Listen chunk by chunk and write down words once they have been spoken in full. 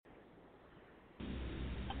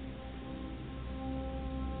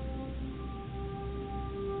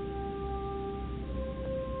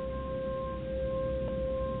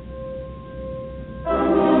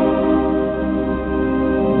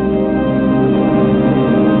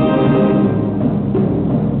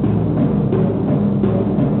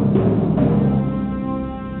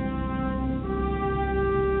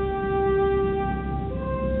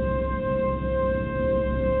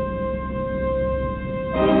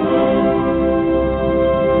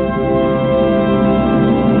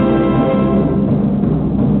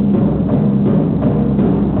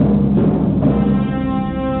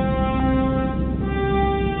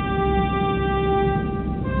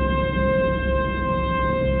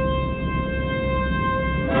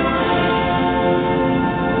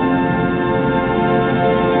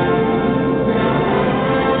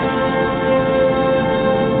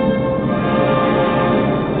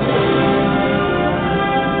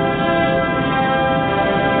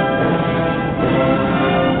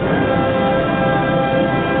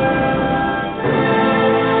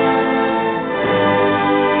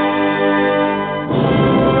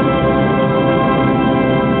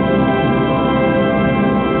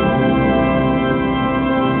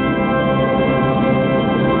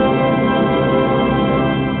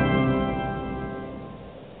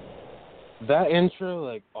intro,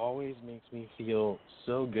 like, always makes me feel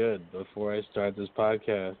so good before I start this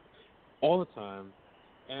podcast all the time.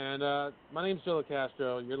 And my name's Joe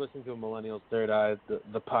Castro. You're listening to Millennials Third Eye,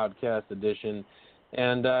 the podcast edition.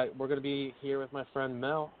 And we're going to be here with my friend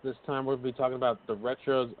Mel. This time we're going to be talking about The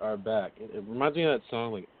Retros Are Back. It reminds me of that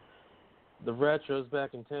song, like, The Retros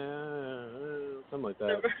Back in Town, something like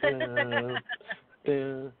that.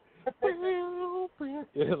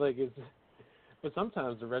 Yeah, like it's... But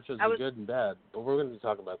sometimes the retros are good and bad. But we're going to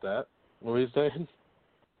talk about that. What were you saying?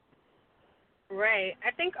 Right. I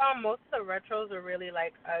think most of the retros are really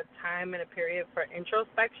like a time and a period for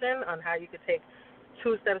introspection on how you could take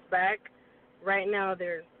 2 steps back. Right now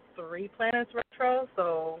there's 3 planets retro,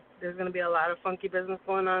 so there's going to be a lot of funky business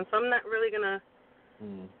going on. So I'm not really going to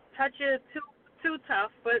touch it too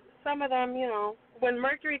tough, but some of them, you know, when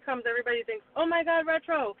Mercury comes, everybody thinks, oh, my God,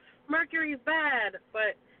 retro, Mercury's bad.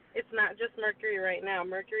 But it's not just Mercury right now.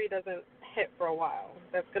 Mercury doesn't hit for a while.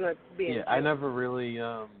 That's going to be in June. I never really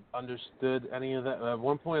understood any of that. At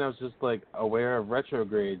one point, I was just, like, aware of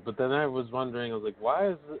retrograde, but then I was wondering, I was like, why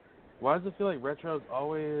does it feel like retro's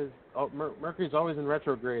always, Mercury's always in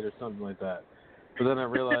retrograde or something like that? But then I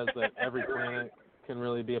realized that every planet can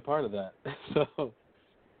really be a part of that. So,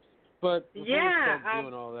 but before we start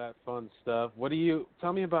doing all that fun stuff,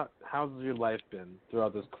 tell me about how's your life been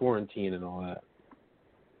throughout this quarantine and all that?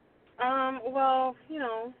 Well, you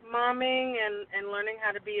know, momming and learning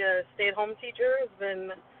how to be a stay-at-home teacher has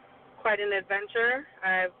been quite an adventure.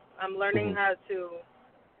 I'm learning how to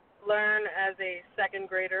learn as a second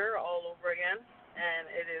grader all over again, and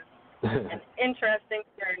it is an interesting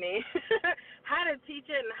journey. How to teach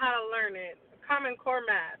it and how to learn it. Common Core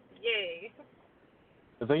math, yay!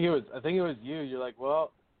 I think it was you. You're like,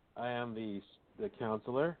 well, I am the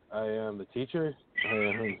counselor. I am the teacher. I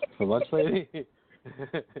am the lunch lady.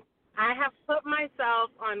 I have put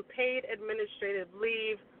myself on paid administrative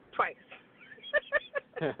leave twice.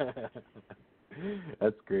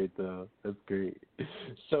 That's great, though. That's great.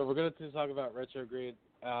 So we're going to talk about retrograde.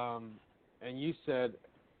 And you said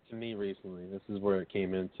to me recently, this is where it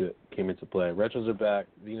came into play. Retros are back,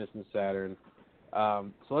 Venus and Saturn.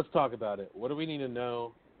 So let's talk about it. What do we need to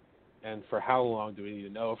know, and for how long do we need to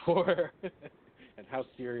know for, and how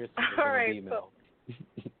serious is it going to be, Mel?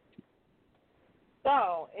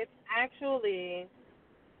 So it's actually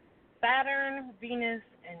Saturn, Venus,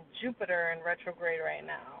 and Jupiter in retrograde right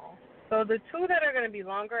now. So the 2 that are going to be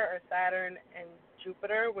longer are Saturn and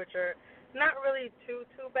Jupiter, which are not really too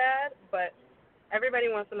bad, but everybody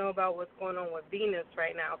wants to know about what's going on with Venus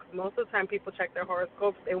right now, because most of the time people check their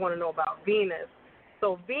horoscopes, they want to know about Venus.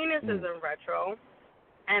 So Venus is in retro,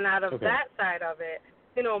 and out of that side of it,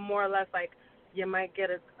 you know, more or less like you might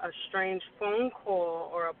get a strange phone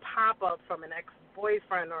call or a pop-up from an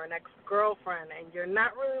ex-boyfriend or an ex-girlfriend, and you're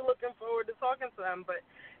not really looking forward to talking to them, but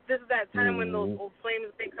this is that time when those old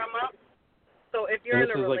flames, they come up. So if you're in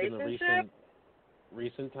a relationship... Like in the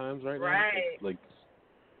recent times right now? Right. Like,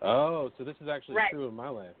 oh, so this is actually true in my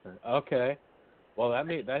life. Okay. Well, that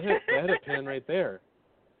hit a pin right there.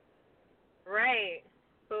 Right.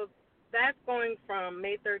 So that's going from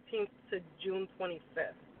May 13th to June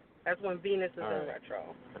 25th. That's when Venus is in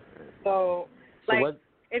retro. So like,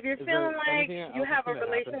 if you're feeling like you have a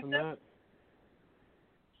relationship,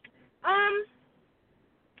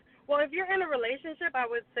 well, if you're in a relationship, I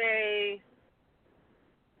would say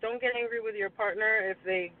don't get angry with your partner if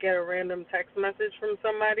they get a random text message from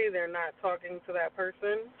somebody. They're not talking to that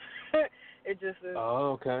person. It just is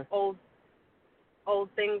old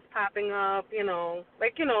things popping up, you know.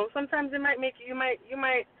 Like, you know, sometimes it might make you might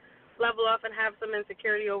level up and have some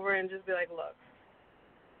insecurity over it and just be like, look,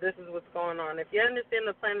 this is what's going on. If you understand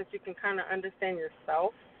the planets, you can kind of understand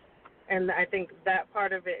yourself. And I think that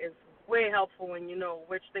part of it is way helpful when you know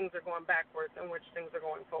which things are going backwards and which things are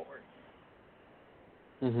going forward.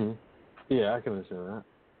 Yeah, I can understand that.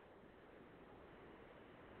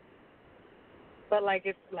 But, like,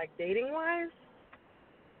 if, like, dating-wise,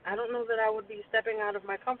 I don't know that I would be stepping out of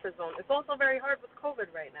my comfort zone. It's also very hard with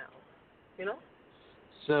COVID right now, you know?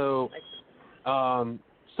 So,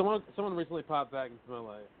 someone recently popped back into my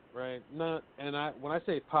life, right? When I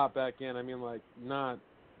say pop back in, I mean, like, not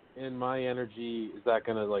in my energy. Is that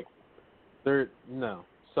gonna, like, no.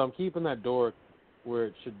 So I'm keeping that door where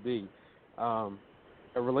it should be. A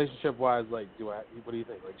relationship wise, like, what do you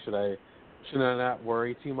think? Like, should I not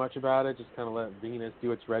worry too much about it? Just kind of let Venus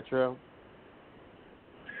do its retro?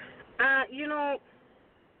 You know,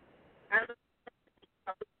 I don't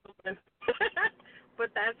but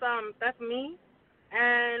that's me.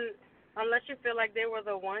 And unless you feel like they were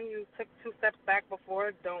the one you took 2 steps back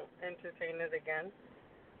before, don't entertain it again.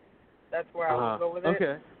 That's where I would go with it.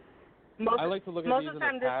 Okay. Most I like to look at most these of in the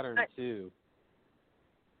time, a pattern too.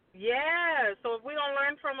 yeah. So if we don't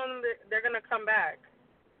learn from them, they're gonna come back.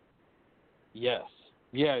 Yes.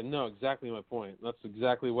 Yeah, no, exactly my point. That's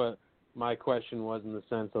exactly what my question was, in the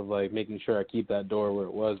sense of like making sure I keep that door where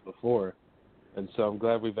it was before. And so I'm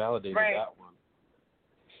glad we validated Right. that one.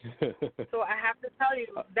 So I have to tell you,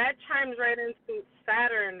 that chimes right into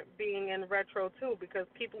Saturn being in retro too, because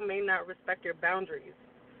people may not respect your boundaries.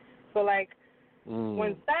 So like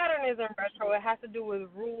when Saturn is in retro, it has to do with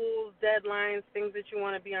rules, deadlines, things that you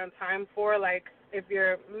want to be on time for. Like if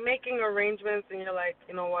you're making arrangements and you're like,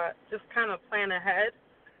 you know what, just kind of plan ahead,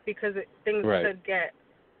 because things Right. could get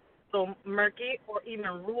so murky, or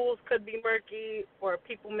even rules could be murky, or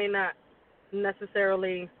people may not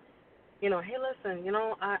necessarily, you know, hey, listen, you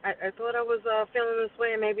know, I thought I was feeling this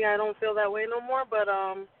way, and maybe I don't feel that way no more, but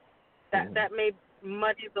that may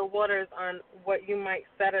muddy the waters on what you might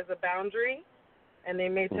set as a boundary, and they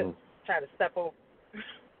may try to step over.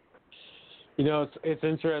 You know, it's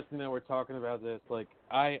interesting that we're talking about this. Like,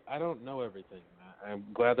 I don't know everything. I'm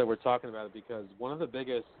glad that we're talking about it, because one of the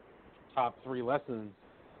biggest top 3 lessons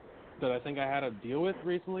that I think I had to deal with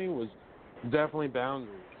recently was definitely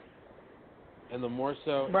boundaries. And the more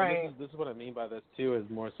so, right. This is what I mean by this too, is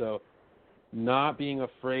more so not being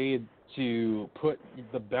afraid to put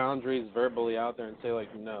the boundaries verbally out there and say,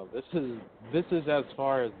 like, no, this is as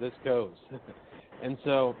far as this goes. And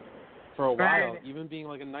so for a while, even being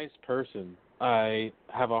like a nice person, I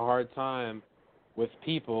have a hard time with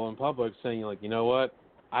people in public saying, like, you know what,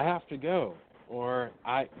 I have to go. Or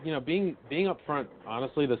being upfront.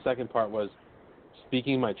 Honestly, the second part was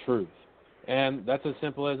speaking my truth. And that's as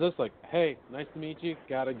simple as this, like, hey, nice to meet you,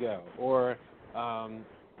 gotta go. Or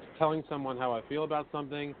telling someone how I feel about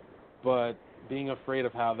something, but being afraid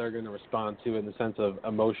of how they're going to respond to it, in the sense of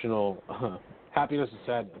emotional happiness and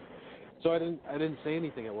sadness. So I didn't say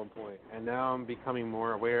anything at one point, and now I'm becoming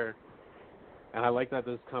more aware. And I like that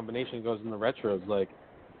this combination goes in the retros, like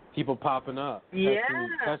people popping up,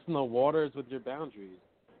 testing the waters with your boundaries.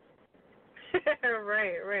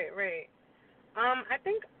 Right. I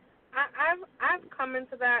think I've come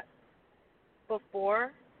into that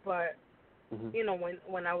before, but you know,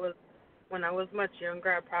 when I was much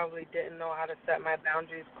younger, I probably didn't know how to set my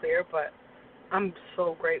boundaries clear. But I'm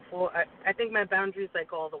so grateful. I think my boundaries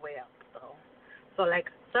like all the way up, though. So like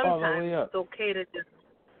sometimes it's okay to just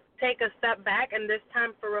take a step back, and this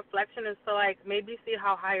time for reflection is to like maybe see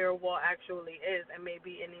how high your wall actually is, and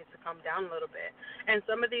maybe it needs to come down a little bit. And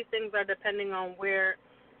some of these things are depending on where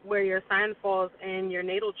your sign falls in your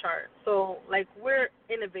natal chart. So like we're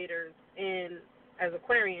innovators as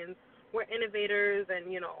Aquarians. We're innovators,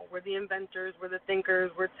 and, you know, we're the inventors, we're the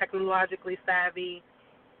thinkers, we're technologically savvy.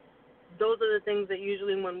 Those are the things that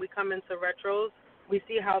usually when we come into retros, we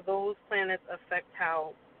see how those planets affect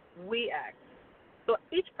how we act. So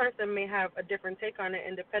each person may have a different take on it,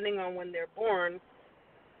 and depending on when they're born,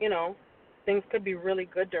 you know, things could be really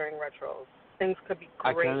good during retros. Things could be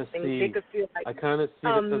great. They could feel like I kind of see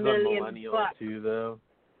 $1 this as a million millennial bucks. too, though.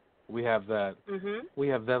 We have that. We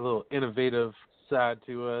have that little innovative side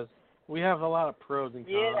to us. We have a lot of pros and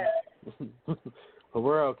cons. Yeah. But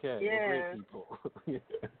we're okay. Yeah. We're great people.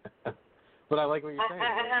 But I like what you're saying.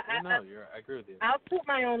 I agree with you. I'll toot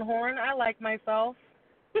my own horn. I like myself.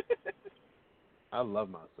 I love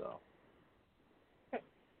myself.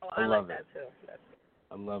 I like that too.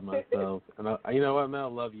 I love myself. And you know what, Mel?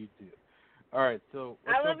 I love you too. All right, so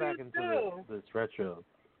let's go back into this retro.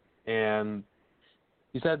 And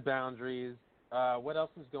you said boundaries. What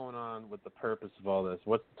else is going on with the purpose of all this?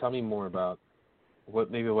 Tell me more about what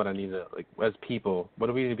I need to, like, as people, what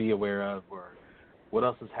do we need to be aware of, or what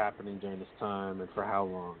else is happening during this time, and for how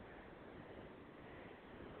long?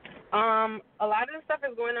 A lot of this stuff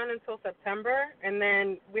is going on until September, and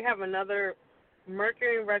then we have another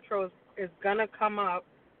Mercury retro is gonna come up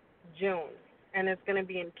June, and it's gonna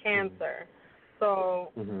be in Cancer.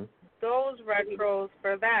 So those retros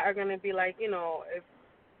for that are gonna be like, you know, if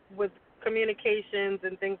with communications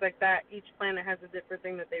and things like that, each planet has a different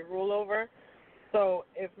thing that they rule over. So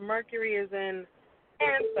if Mercury is in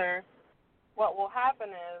Cancer, what will happen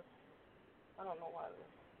is, I don't know why this,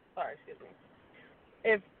 sorry, excuse me.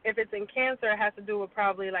 If it's in Cancer, it has to do with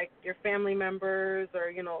probably like your family members,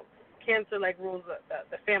 or, you know, Cancer like rules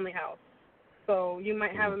the family house. So you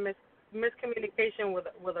might have a miscommunication with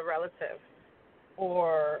a relative,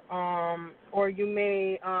 or you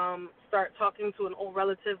may start talking to an old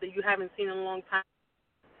relative that you haven't seen in a long time.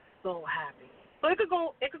 So happy. So it could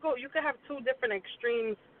go. You could have two different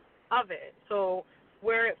extremes of it. So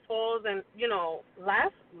where it falls, and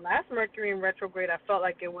last Mercury in retrograde, I felt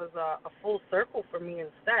like it was a full circle for me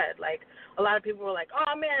instead. Like a lot of people were like,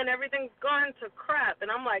 "Oh man, everything's gone to crap," and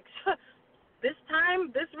I'm like, this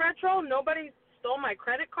time, this retro, nobody stole my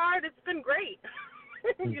credit card. It's been great.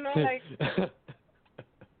 Like.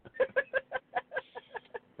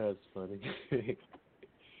 That's funny.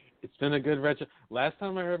 It's been a good retro. Last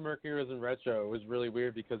time I heard Mercury was in retro, it was really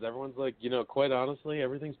weird because everyone's like, quite honestly,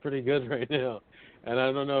 everything's pretty good right now. And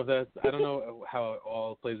I don't know how it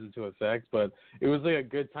all plays into effect, but it was like a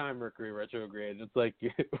good time, Mercury retrograde. It's like,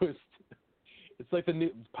 it's like the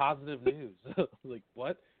new positive news. Like,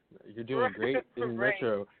 what? You're doing great in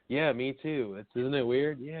retro. Yeah, me too. Isn't it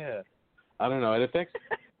weird? Yeah. I don't know. It affects,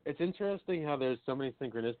 it's interesting how there's so many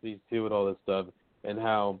synchronicities too with all this stuff and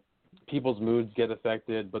how people's moods get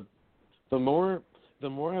affected, but the more I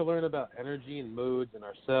learn about energy and moods and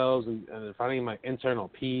ourselves and finding my internal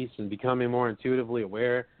peace and becoming more intuitively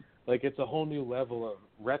aware, like it's a whole new level of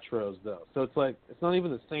retros though. So it's like it's not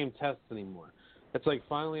even the same tests anymore. It's like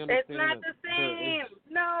finally understanding it's not the same.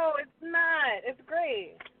 No, it's not. It's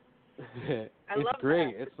great. I love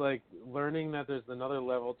great. That. It's like learning that there's another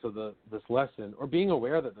level to this lesson, or being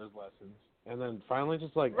aware that there's lessons, and then finally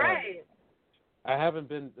just like right. I haven't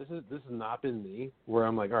been. This has not been me. Where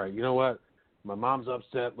I'm like, all right, you know what? My mom's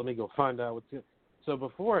upset. Let me go find out what's going. So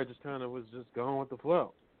before I just kind of was just going with the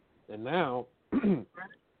flow, and now I'm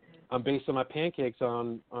basing my pancakes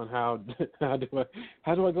on how do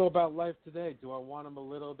I go about life today? Do I want them a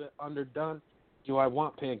little bit underdone? Do I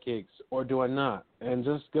want pancakes or do I not? And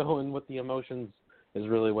just going with the emotions is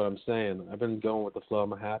really what I'm saying. I've been going with the flow of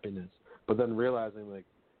my happiness, but then realizing like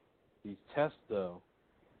these tests though.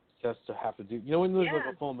 Just to have to do. When there's like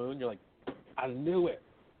a full moon, you're like, I knew it.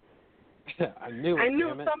 I knew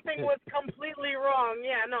something was completely wrong.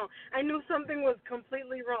 Yeah, no, I knew something was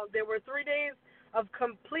completely wrong. There were 3 days of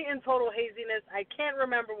complete and total haziness. I can't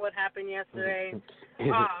remember what happened yesterday.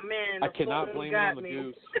 Oh man, I cannot blame it on the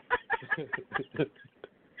goose.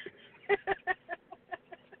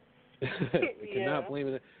 I cannot blame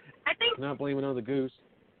it. Cannot blame it on the goose.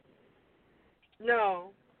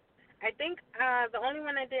 No. I think the only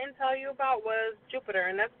one I didn't tell you about was Jupiter,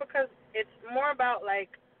 and that's because it's more about, like,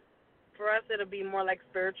 for us it'll be more like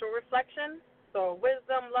spiritual reflection. So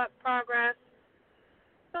wisdom, luck, progress.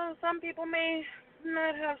 So some people may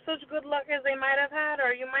not have such good luck as they might have had,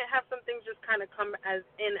 or you might have some things just kind of come as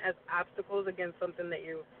obstacles against something that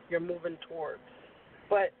you're moving towards.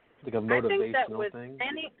 But like a motivational I think that with thing?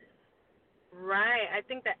 I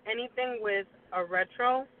think that anything with a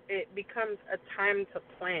retro, it becomes a time to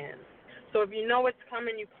plan. So if you know it's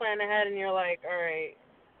coming, you plan ahead and you're like, all right,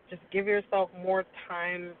 just give yourself more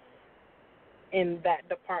time in that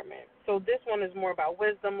department. So this one is more about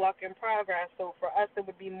wisdom, luck, and progress. So for us, it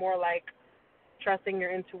would be more like trusting your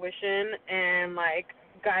intuition, and like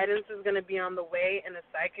guidance is going to be on the way in a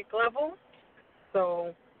psychic level.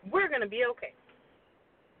 So we're going to be okay.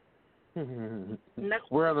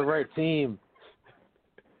 We're on the right team.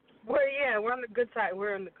 We're on the good side.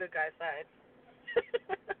 We're on the good guy's side.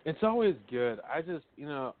 It's always good. I just,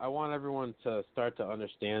 I want everyone to start to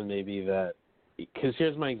understand maybe that, because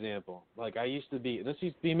here's my example. Like, this used to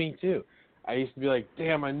be me too. I used to be like,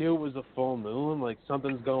 damn, I knew it was a full moon, like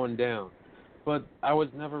something's going down. But I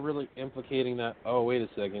was never really implicating that, oh, wait a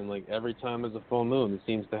second, like every time there's a full moon, it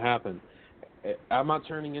seems to happen. I'm not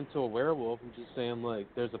turning into a werewolf. I'm just saying, like,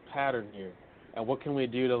 there's a pattern here. And what can we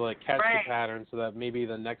do to, like, catch the pattern so that maybe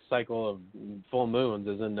the next cycle of full moons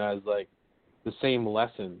isn't as, like, the same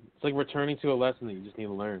lesson. It's like returning to a lesson that you just need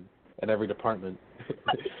to learn at every department.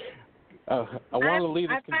 I want to leave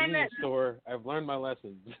this convenience store. I've learned my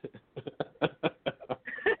lessons.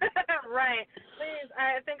 Right. Please,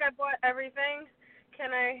 I think I bought everything.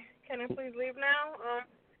 Can I please leave now?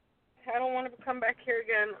 I don't want to come back here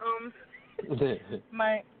again.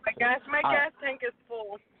 My gas tank is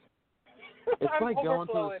full. It's I'm like going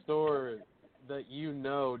to the overflowing. store that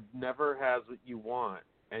never has what you want,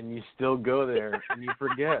 and you still go there and you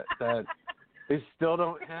forget that they still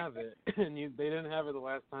don't have it, and they didn't have it the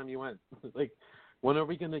last time you went. Like, when are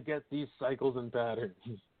we going to get these cycles and patterns?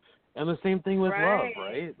 And the same thing with love,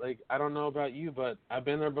 right? Like, I don't know about you, but I've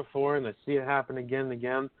been there before, and I see it happen again and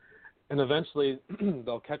again, and eventually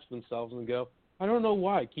they'll catch themselves and go, I don't know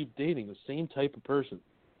why I keep dating the same type of person.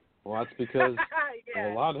 Well, that's because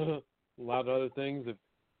of a lot of other things.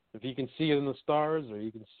 If you can see it in the stars, or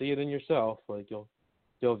you can see it in yourself, like you'll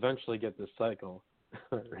eventually get this cycle.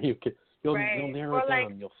 You'll narrow it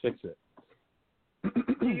down. You'll fix it.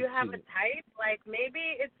 Do you have a type? Like,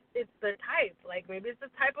 maybe it's the type. Like, maybe it's the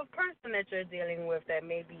type of person that you're dealing with that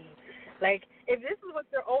maybe, like, if this is what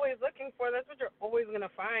you're always looking for, that's what you're always going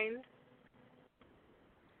find.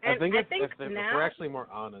 I And think if now, we're actually more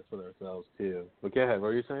honest with ourselves too. But go ahead. What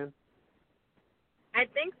were you saying? I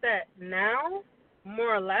think that now,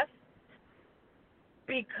 more or less,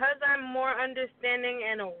 because I'm more understanding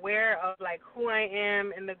and aware of like who I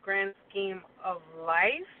am in the grand scheme of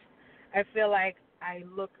life, I feel like I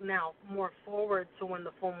look now more forward to when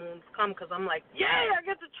the full moons come because I'm like, yay, I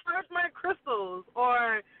get to charge my crystals.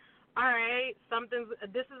 Or, all right,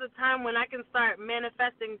 this is a time when I can start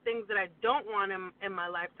manifesting things that I don't want in my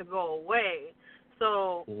life to go away.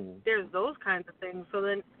 So there's those kinds of things. So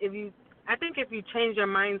then I think if you change your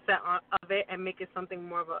mindset of it and make it something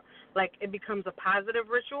more of a, like it becomes a positive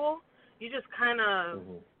ritual, you just kind of,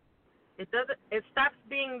 it stops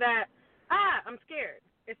being that, I'm scared.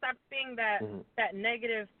 It stops being that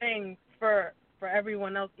negative thing for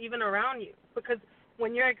everyone else, even around you. Because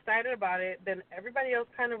when you're excited about it, then everybody else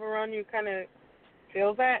kind of around you kind of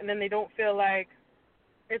feels that, and then they don't feel like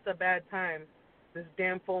it's a bad time, this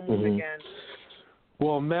damn full moon again.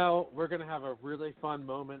 Well, Mel, we're going to have a really fun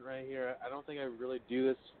moment right here. I don't think I really do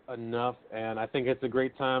this enough, and I think it's a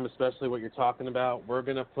great time, especially what you're talking about. We're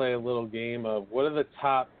going to play a little game of what are the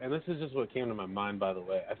top, and this is just what came to my mind, by the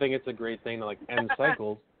way. I think it's a great thing to, like, end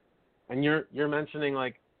cycles. And you're mentioning,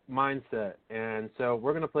 like, mindset. And so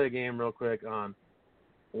we're going to play a game real quick on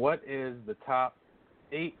what is the top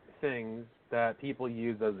 8 things that people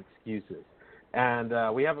use as excuses.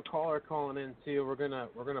 And we have a caller calling in, too. We're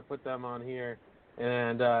gonna put them on here.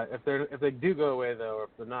 And if they do go away, though, or if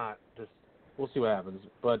they're not, we'll see what happens.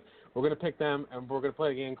 But we're going to pick them, and we're going to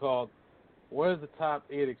play a game called What is the Top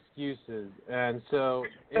 8 Excuses? And so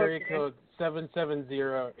area code 770,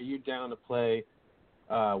 are you down to play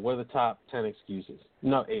what are the top 10 excuses?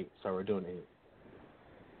 No, 8. Sorry, we're doing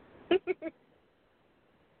 8.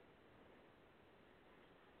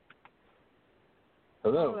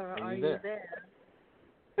 Hello, are you there?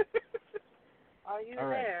 Are you All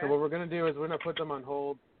right. there? So what we're gonna do is we're gonna put them on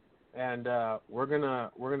hold, and we're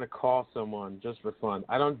gonna call someone just for fun.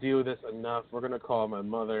 I don't do this enough. We're gonna call my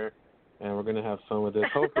mother, and we're gonna have fun with this.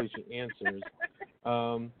 Hopefully she answers.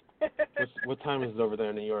 What time is it over there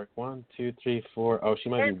in New York? 1, 2, 3, 4. Oh, she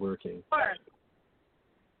might be working. 4.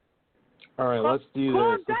 All right, let's do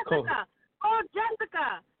call this. Jessica. Call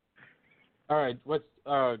Jessica. All right,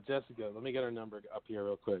 Jessica? Let me get her number up here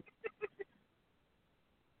real quick.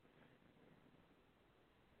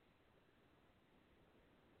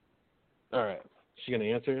 All right. She gonna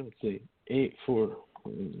answer? Let's see. 8-4.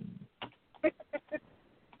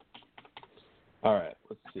 All right.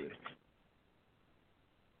 Let's see.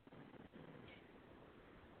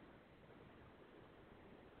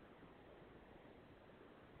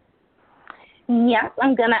 Yes,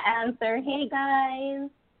 I'm gonna answer. Hey guys.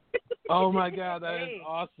 Oh my God, that is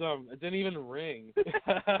awesome! It didn't even ring.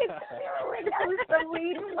 I was so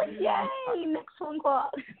waiting, like, yay! Next phone call.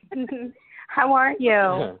 How are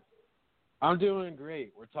you? I'm doing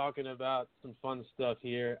great. We're talking about some fun stuff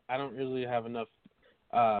here. I don't really have enough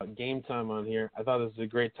game time on here. I thought this was a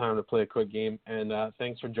great time to play a quick game, and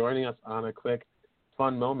thanks for joining us on a quick,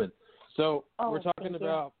 fun moment. So we're talking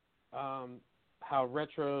about how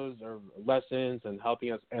retros are lessons and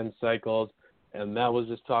helping us end cycles, and that was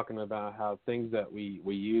just talking about how things that we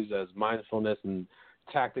use as mindfulness and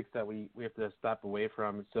tactics that we have to step away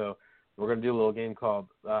from. So we're going to do a little game called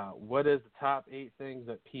what is the top 8 things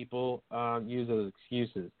that people use as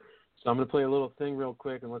excuses. So I'm going to play a little thing real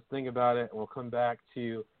quick, and let's think about it, and we'll come back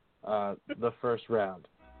to the first round.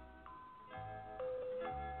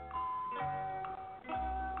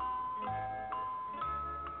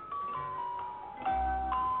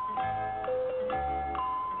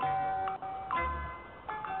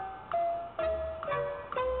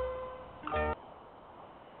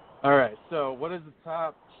 All right, so what is the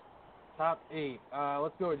top 8?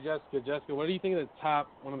 Let's go with Jessica. Jessica, what do you think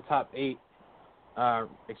one of the top 8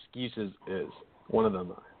 excuses is? One of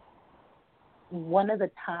them. One of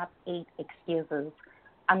the top 8 excuses.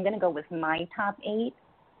 I'm going to go with my top 8.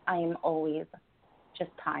 I am always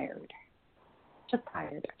just tired. Just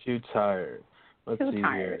tired. Too tired. Let's see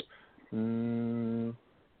tired. Here.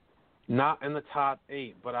 Not in the top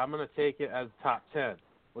 8, but I'm going to take it as top 10.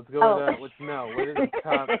 Let's go with Mel. What is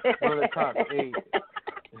one of the top 8?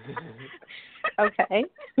 Okay.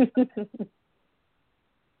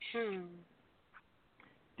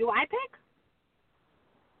 Do I pick?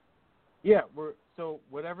 Yeah, so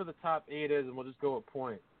whatever the top 8 is, and we'll just go with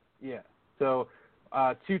point. Yeah. So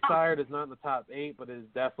too tired is not in the top 8, but it is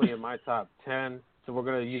definitely in my top 10. So we're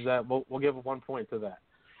going to use that. We'll give 1 point to that.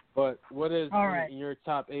 But what is in your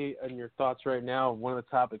top 8 and your thoughts right now? One of the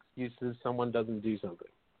top excuses someone doesn't do something.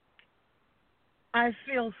 I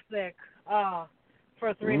feel sick.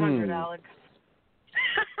 For $300, Alex.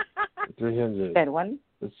 300. Good one.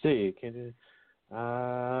 Let's see.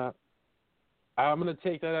 I'm going to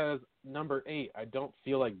take that as number 8. I don't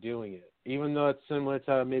feel like doing it. Even though it's similar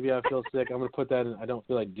to maybe I feel sick, I'm going to put that in. I don't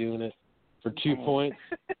feel like doing it for 2 points.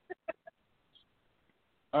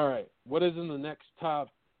 All right. What is in the next top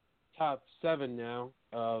 7 now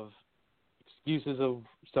of excuses of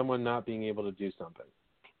someone not being able to do something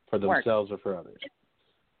for themselves or for others?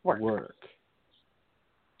 Work.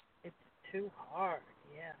 It's too hard,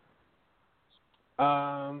 yeah.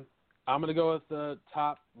 I'm going to go with the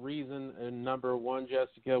top reason in number 1,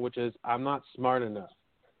 Jessica, which is I'm not smart enough.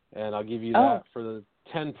 And I'll give you that for the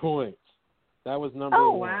 10 points. That was number 1.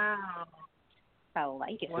 Oh, wow. I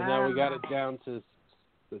like it. So now we got it down to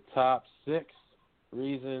the top 6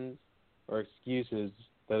 reasons or excuses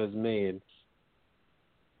that is made.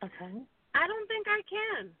 Okay. I don't think I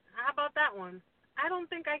can. How about that one? I don't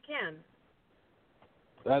think I can.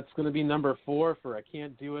 That's going to be number 4 for I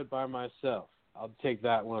can't do it by myself. I'll take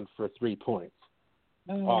that one for 3 points.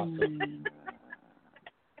 Awesome.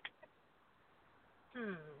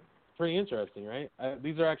 Pretty interesting, right?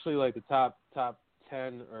 These are actually like the top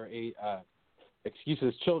 10 or 8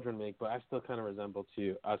 excuses children make, but I still kind of resemble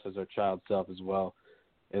to us as our child self as well.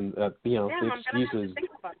 And the excuses. I'm gonna have to think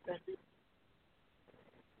about this.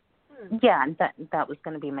 Yeah, that was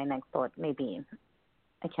going to be my next thought. Maybe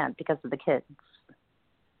I can't because of the kids,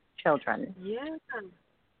 children. Yeah.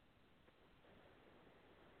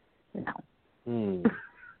 No.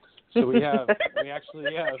 So we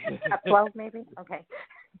actually have top 12 maybe. Okay.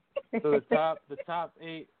 So the top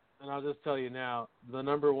 8, and I'll just tell you now. The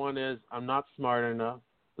number 1 is I'm not smart enough.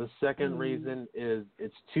 The second reason is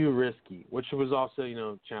it's too risky, which was also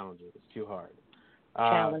challenging. It's too hard.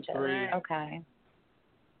 Challenging. 3, okay.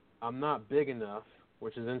 I'm not big enough,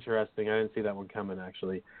 which is interesting. I didn't see that one coming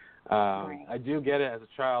actually. Right. I do get it as a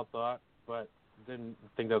child thought, but didn't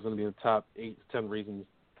think that was going to be the top 8 to 10 reasons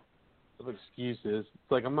of excuses.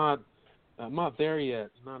 It's like I'm not there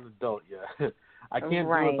yet. I'm not an adult yet. I can't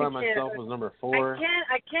do it by myself was number 4.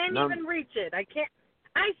 I can't even reach it.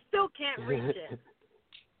 I still can't reach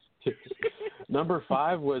it. Number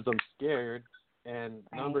 5 was I'm scared, and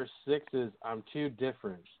number 6 is I'm too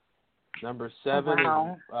different. Number 7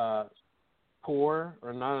 is poor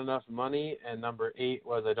or not enough money, and number 8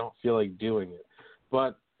 was I don't feel like doing it.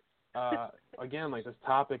 But again, like this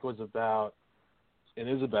topic was about, and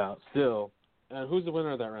is about still. Who's the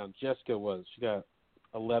winner of that round? Jessica was. She got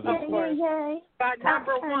 11 points. Yay. Got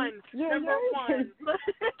number 1. Yay. Number 1.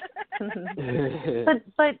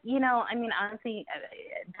 but I mean, honestly,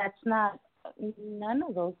 that's not. None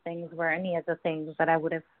of those things were any of the things that I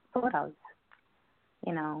would have thought of.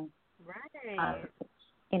 Right.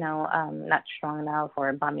 Not strong enough,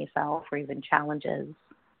 or by myself, or even challenges.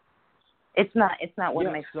 It's not one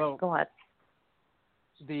of my thoughts.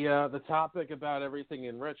 The topic about everything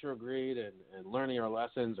in retrograde and learning our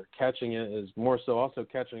lessons or catching it is more so also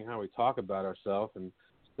catching how we talk about ourselves and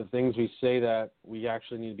the things we say that we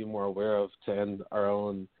actually need to be more aware of to end our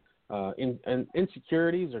own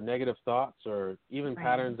insecurities or negative thoughts or even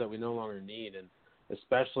patterns that we no longer need, and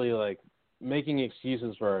especially like making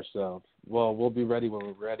excuses for ourselves. Well, we'll be ready when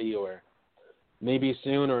we're ready, or maybe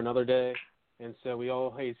soon or another day. And so we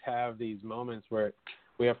always have these moments where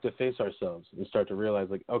we have to face ourselves and start to realize,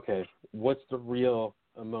 like, okay, what's the real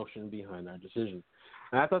emotion behind our decision?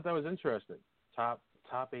 And I thought that was interesting. Top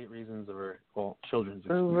 8 reasons of children's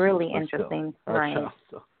excuses. Really interesting, right?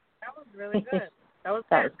 That was really good. That was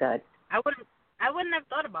good. I wouldn't have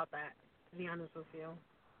thought about that, to be honest with you.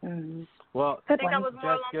 Mm-hmm. Well, I think I was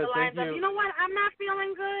more along the lines of, you know what, I'm not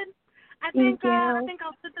feeling good. I think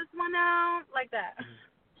I'll sit this one out like that.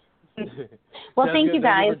 Well, Jessica, thank you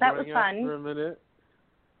guys. That was fun. For a minute.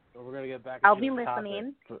 We're gonna get back. I'll be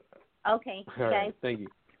listening. Okay, all right, guys. thank you.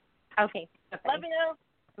 Okay. Bye-bye. Love you.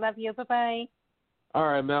 Love you. Bye-bye. All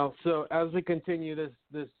right, Mel. So as we continue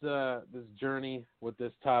this journey with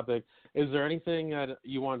this topic, is there anything that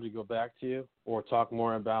you wanted to go back to or talk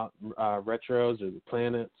more about retros or the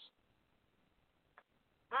planets?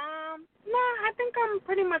 No, I think I'm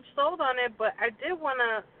pretty much sold on it, but I did want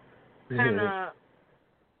to kind of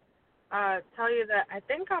tell you that I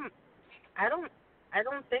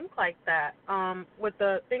don't think like that. With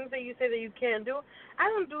the things that you say that you can't do, I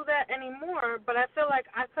don't do that anymore, but I feel like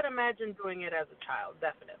I could imagine doing it as a child,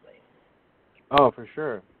 definitely. Oh, for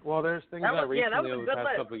sure. Well, there's things that recently over the past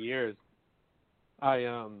list. couple of years,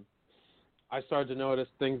 I started to notice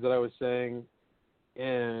things that I was saying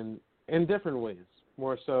in different ways,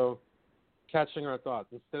 more so catching our thoughts.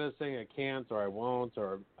 Instead of saying I can't or I won't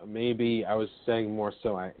or maybe, I was saying more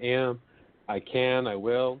so I am, I can, I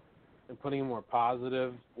will. and putting more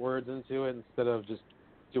positive words into it instead of just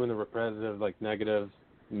doing the repetitive, like, negative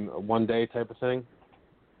one day type of thing.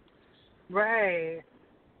 Right.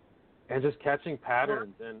 And just catching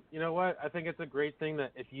patterns. And you know what? I think it's a great thing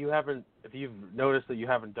that if you've noticed that you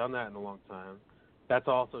haven't done that in a long time, that's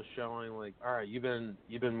also showing, like, all right, you've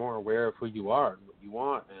been more aware of who you are and what you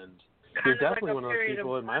want, and you're definitely like one of those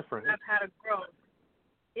people in my friends. I've had a growth.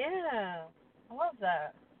 Yeah, I love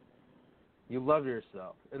that. You love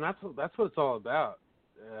yourself, and that's what it's all about.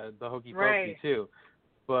 The hokey pokey Right. too,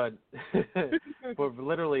 but but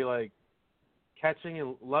literally, like, catching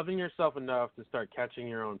and loving yourself enough to start catching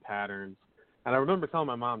your own patterns. And I remember telling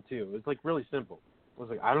my mom too. It was like really simple. It was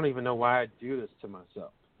like, I don't even know why I do this to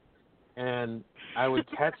myself. And I would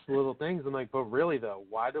catch little things. I'm like, but really though,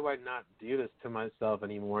 why do I not do this to myself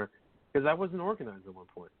anymore? Because I wasn't organized at one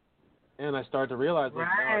point. And I started to realize, like,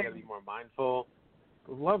 no, I got to be more mindful,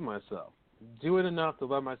 love myself. Do it enough to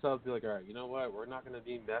love myself, be like, all right, you know what? We're not going to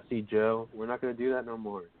be messy, Joe. We're not going to do that no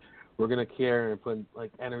more. We're going to care and put,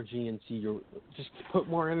 like, energy into just put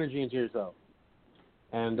more energy into yourself.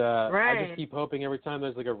 And I just keep hoping every time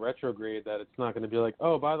there's, like, a retrograde that it's not going to be like,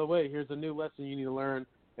 oh, by the way, here's a new lesson you need to learn,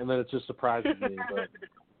 and then it just surprises me.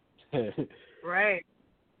 But Right.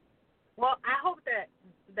 Well, I hope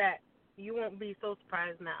that you won't be so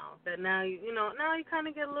surprised now. That now you kind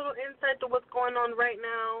of get a little insight to what's going on right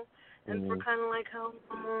now, and for kind of like how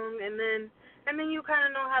long, and then you kind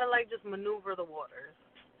of know how to, like, just maneuver the waters.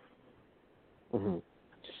 Mm-hmm.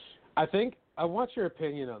 I think I want your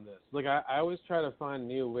opinion on this. Like, I always try to find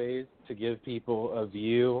new ways to give people a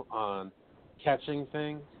view on catching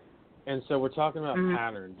things. And so we're talking about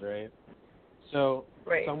patterns, right? So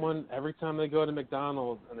someone, every time they go to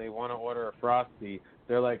McDonald's and they want to order a Frosty,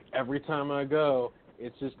 they're like, every time I go,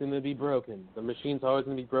 it's just going to be broken. The machine's always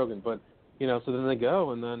going to be broken. But, so then they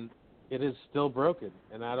go and then it is still broken.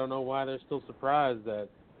 And I don't know why they're still surprised that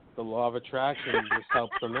the law of attraction just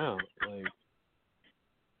helps them out. Like,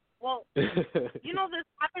 well, this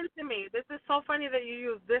happened to me. This is so funny that you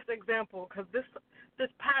use this example, because this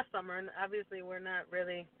past summer, and obviously we're not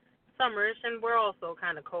really summerish, and we're also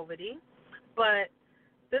kind of COVID-y, but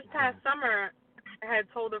this past summer, I had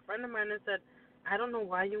told a friend of mine and said, I don't know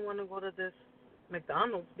why you want to go to this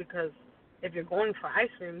McDonald's, because if you're going for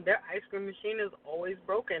ice cream, their ice cream machine is always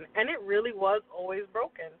broken, and it really was always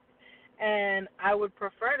broken. And I would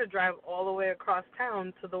prefer to drive all the way across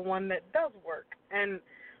town to the one that does work. And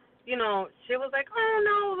she was like, oh,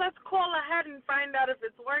 no, let's call ahead and find out if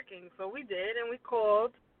it's working. So we did, and we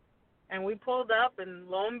called, and we pulled up, and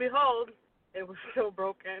lo and behold, it was still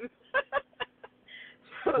broken.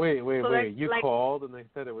 Wait. You called, and they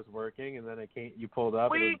said it was working, and then you pulled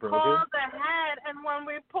up, and it was broken? We called ahead, and when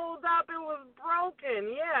we pulled up, it was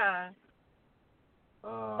broken, yeah.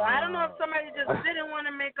 So I don't know if somebody just didn't want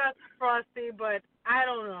to make us frosty, but I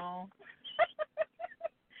don't know.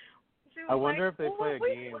 I wonder if they play a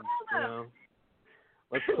game,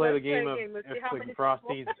 Let's play the game of if the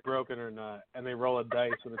Frosty's broken or not, and they roll a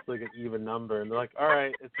dice, and it's like an even number, and they're like, all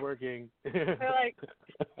right, it's working. They're like,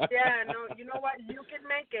 yeah, no, you know what? You can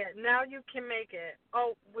make it. Now you can make it.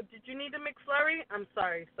 Oh, did you need a McFlurry? I'm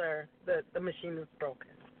sorry, sir. The machine is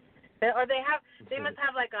broken. They must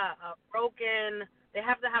have like a broken. They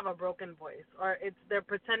have to have a broken voice, or they're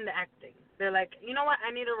pretend acting. They're like, you know what?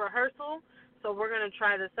 I need a rehearsal. So we're going to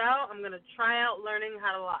try this out. I'm going to try out learning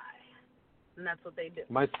how to lie. And that's what they do.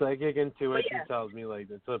 My psychic intuition tells me,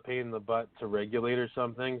 like, it's a pain in the butt to regulate or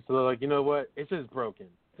something. So they're like, you know what? It's just broken.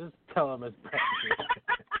 Just tell them it's broken.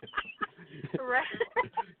 Right.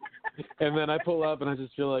 And then I pull up and I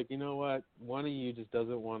just feel like, you know what? One of you just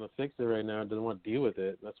doesn't want to fix it right now, doesn't want to deal with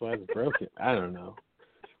it. That's why it's broken. I don't know.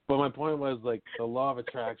 But my point was, like, the law of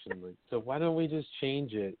attraction. Like, so why don't we just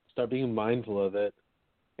change it, start being mindful of it,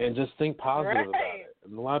 and just think positive about it?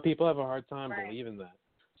 And a lot of people have a hard time believing that.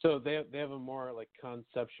 So they have a more, like,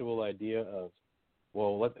 conceptual idea of,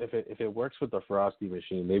 well, if it works with the Frosty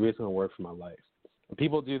machine, maybe it's going to work for my life. And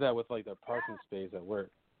people do that with, like, their parking space at work.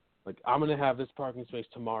 Like, I'm going to have this parking space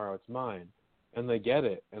tomorrow. It's mine. And they get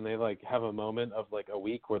it. And they, like, have a moment of, like, a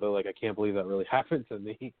week where they're like, I can't believe that really happened to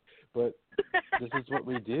me. But this is what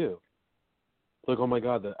we do. Like, oh, my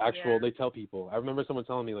God, they tell people. I remember someone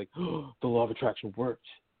telling me, like, oh, the law of attraction worked.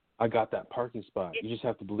 I got that parking spot. You just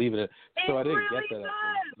have to believe in it. So I didn't get that.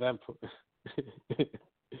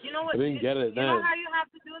 You know what? I didn't get it then. You know how you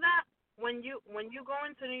have to do that? When you go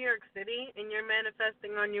into New York City and you're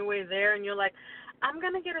manifesting on your way there, and you're like, I'm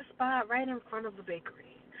going to get a spot right in front of the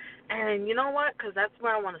bakery. And you know what? Because that's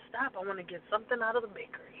where I want to stop. I want to get something out of the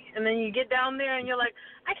bakery. And then you get down there and you're like,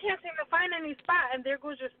 I can't seem to find any spot. And there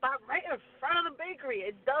goes your spot right in front of the bakery.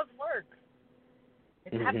 It does work.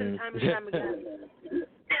 It's happened time and time again.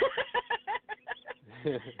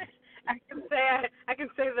 I can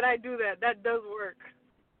say that I do that. That does work.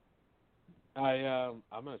 I'm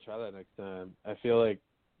gonna try that next time. I feel like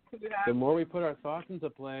the more we put our thoughts into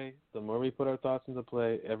play,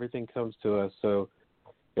 everything comes to us. So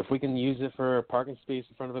if we can use it for a parking space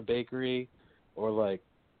in front of a bakery, or like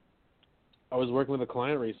I was working with a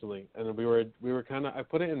client recently, and we were kind of, I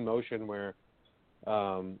put it in motion where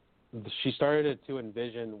she started to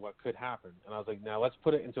envision what could happen, and I was like, now let's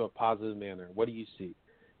put it into a positive manner. What do you see?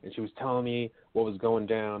 And she was telling me what was going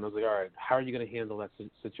down. I was like, all right, how are you going to handle that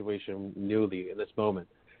situation newly in this moment?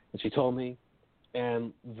 And she told me,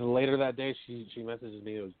 and later that day she messages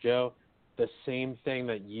me. It was, Joe, the same thing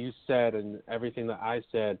that you said and everything that I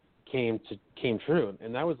said came true,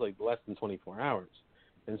 and that was like less than 24 hours.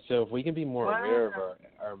 And so if we can be more aware of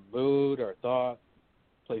our mood, our thoughts,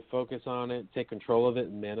 play focus on it, take control of it,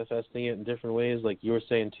 and manifesting it in different ways, like you were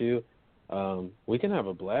saying too, we can have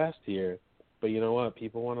a blast here. But you know what?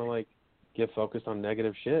 People want to like get focused on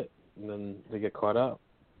negative shit, and then they get caught up.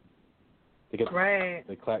 They get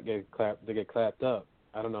They get clapped up.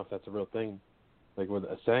 I don't know if that's a real thing, like with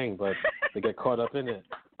a saying, but they get caught up in it.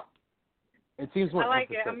 It seems more. I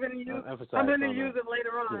like it. I'm gonna use it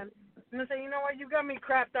later on. Yeah. I'm gonna say, you know what? You got me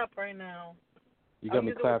crapped up right now. You got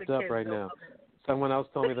me clapped up right now. Someone else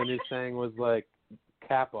told me the new saying was like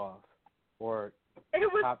cap off, or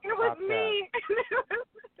it was top me.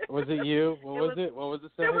 Was it you? What was it? What was the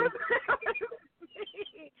saying?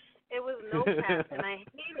 It was no cap, and I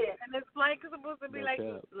hate it. And it's like supposed to be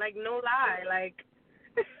no like no lie. Like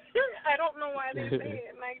I don't know why they say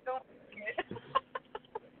it, and I don't get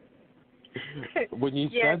it. When you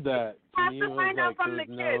said that, you have to find out from the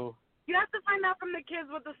kids. You have to find out from the kids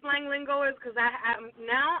what the slang lingo is, because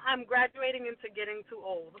I'm graduating into getting too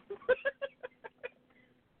old.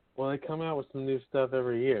 Well, they come out with some new stuff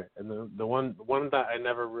every year, and the one that I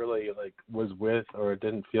never really like was with or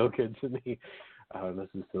didn't feel good to me. This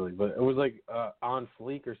is silly, but it was like on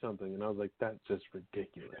fleek or something, and I was like, that's just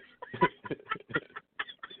ridiculous.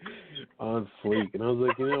 On fleek, and I was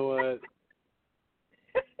like, you know what?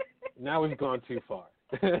 Now we've gone too far.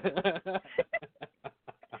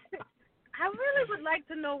 I really would like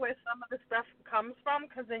to know where some of the stuff comes from,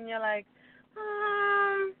 because then you're like,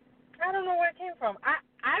 I don't know where it came from.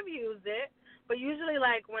 I've used it, but usually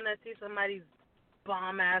like when I see somebody's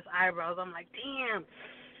bomb-ass eyebrows, I'm like, damn,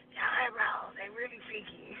 your eyebrows, they really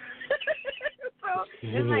freaky. So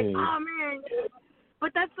it's like, oh, man.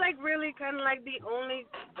 But that's like really kind of like the only,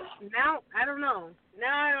 now, I don't know.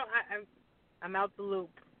 Now I'm out the loop.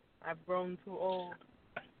 I've grown too old.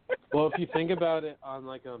 Well, if you think about it on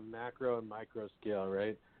like a macro and micro scale,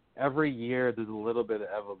 right? Every year there's a little bit of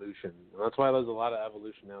evolution. And that's why there's a lot of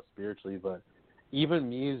evolution now spiritually, but even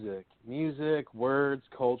music, words,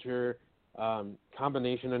 culture,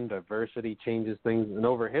 combination and diversity changes things. And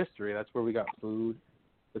over history, that's where we got food,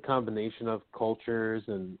 the combination of cultures.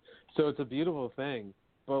 And so it's a beautiful thing.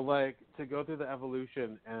 But like to go through the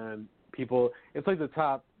evolution and people, it's like the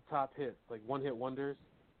top hits, like one-hit wonders.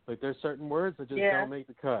 Like there's certain words that just don't make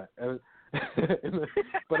the cut. And,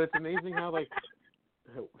 but it's amazing how like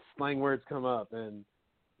slang words come up and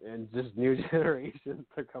just new generations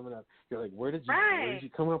are coming up. You're like, where did you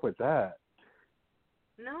come up with that?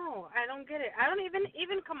 No, I don't get it. I don't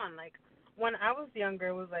even come on. Like when I was younger,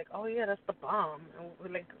 it was like, oh yeah, that's the bomb. And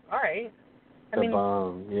we're like, all right. The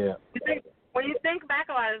bomb, yeah. When you think back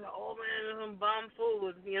about it, oh man, there's some bomb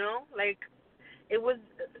food. You know, like it was.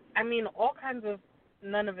 I mean, all kinds of.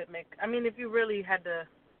 None of it if you really had to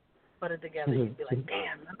put it together, you'd be like,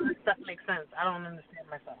 damn, none of this stuff makes sense. I don't understand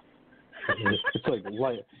myself. It's like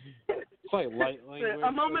light language.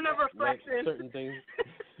 A moment of reflection. Like certain things.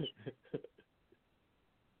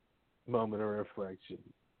 Moment of reflection.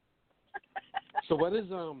 So what is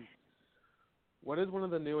one of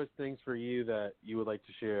the newest things for you that you would like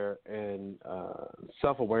to share in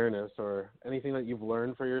self-awareness, or anything that you've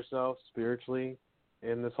learned for yourself spiritually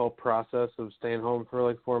in this whole process of staying home for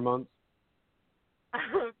like 4 months?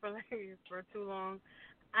 for too long.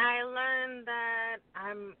 I learned that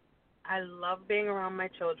I love being around my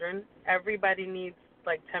children. Everybody needs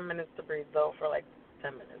like 10 minutes to breathe though, for like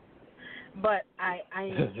 10 minutes. But I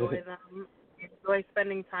enjoy them. I enjoy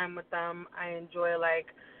spending time with them. I enjoy like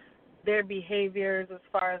their behaviors as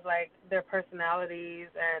far as like their personalities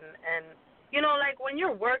and you know, like when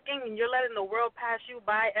you're working and you're letting the world pass you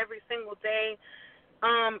by every single day,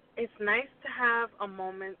 it's nice to have a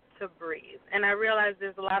moment to breathe. And I realize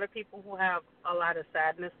there's a lot of people who have a lot of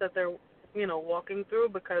sadness that they're, you know, walking through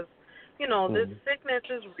because, you know, this sickness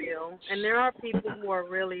is real. And there are people who are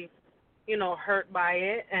really, hurt by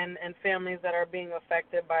it, and families that are being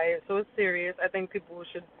affected by it. So it's serious. I think people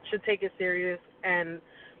should take it serious, and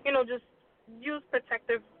just use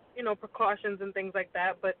protective precautions and things like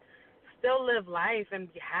that, but still live life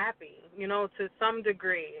and be happy, to some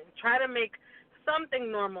degree. Try to make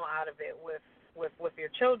something normal out of it with your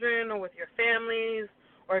children or with your families,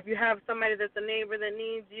 or if you have somebody that's a neighbor that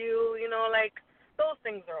needs you, like those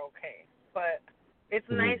things are okay. But it's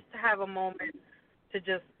nice to have a moment to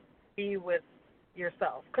just be with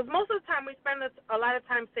yourself. Because most of the time we spend a lot of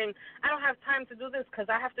time saying, I don't have time to do this because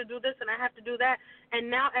I have to do this and I have to do that. And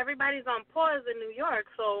now everybody's on pause in New York.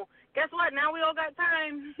 So guess what? Now we all got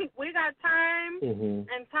time. We got time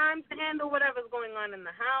and time to handle whatever's going on in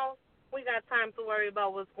the house. We got time to worry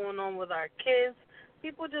about what's going on with our kids.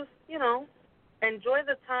 People just, enjoy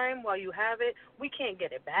the time while you have it. We can't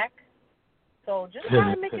get it back. So just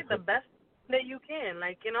try to make it the best that you can,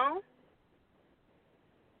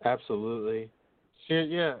 Absolutely.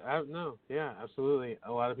 Yeah, absolutely.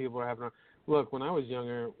 A lot of people are having. Look, when I was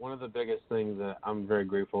younger, one of the biggest things that I'm very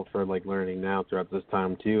grateful for, learning now throughout this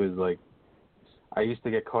time too, is I used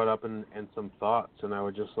to get caught up in some thoughts, and I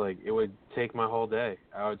would just it would take my whole day.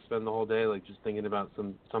 I would spend the whole day just thinking about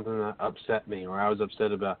something that upset me or I was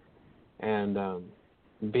upset about, and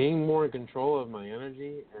being more in control of my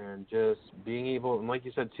energy and just being able, and like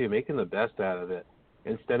you said too, making the best out of it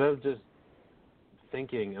instead of just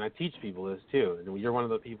thinking. And I teach people this too, and you're one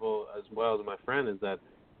of the people as well as my friend, is that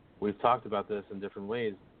we've talked about this in different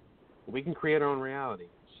ways. We can create our own reality.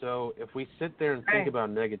 So if we sit there and think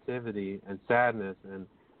about negativity and sadness and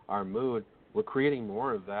our mood, we're creating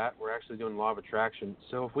more of that. We're actually doing law of attraction.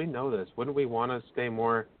 So if we know this, wouldn't we want to stay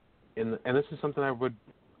more in and this is something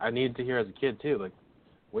I needed to hear as a kid too,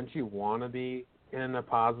 wouldn't you want to be in a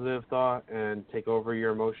positive thought and take over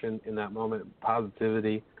your emotion in that moment,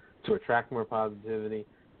 positivity, to attract more positivity,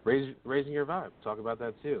 raising your vibe. Talk about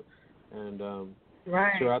that too. And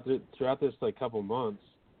throughout this couple months,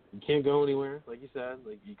 you can't go anywhere, like you said.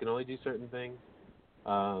 You can only do certain things.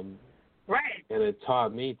 And it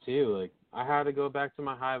taught me too. I had to go back to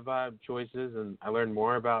my high vibe choices, and I learned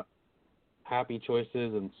more about happy choices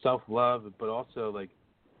and self-love, but also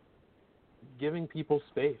giving people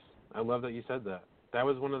space. I love that you said that. That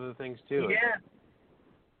was one of the things too.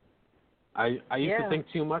 I used to think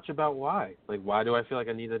too much about why. Why do I feel like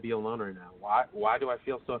I need to be alone right now? Why do I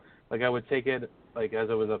feel so I would take it as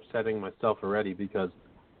I was upsetting myself already because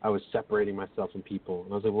I was separating myself from people.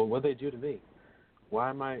 And I was like, well, what did they do to me? Why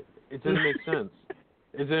am I it didn't make sense.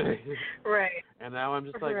 Right. And now I'm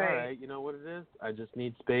just all right, you know what it is? I just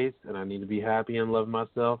need space, and I need to be happy and love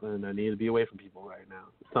myself, and I need to be away from people right now.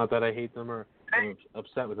 It's not that I hate them or I'm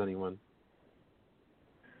upset with anyone.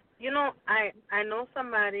 I know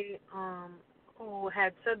somebody who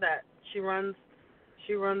had said that she runs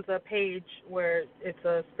a page where it's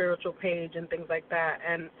a spiritual page and things like that,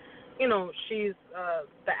 and she's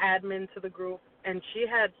the admin to the group, and she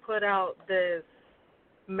had put out this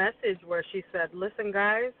message where she said, listen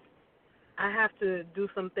guys, I have to do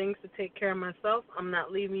some things to take care of myself. I'm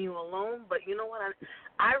not leaving you alone, but you know what,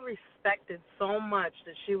 I respected so much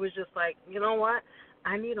that she was just like, you know what,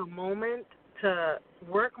 I need a moment to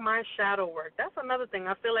work my shadow work. That's another thing.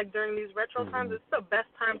 I feel like during these retro times, it's the best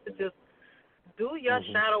time to just do your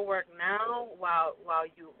shadow work now while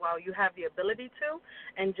you have the ability to,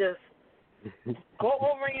 and just go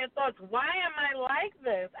over in your thoughts. Why am I like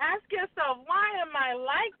this? Ask yourself, why am I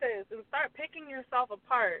like this? And start picking yourself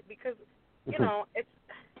apart, because it's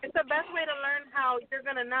the best way to learn how you're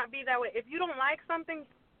gonna not be that way. If you don't like something,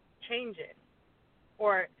 change it.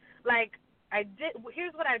 Or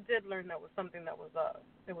here's what I did learn that was something that was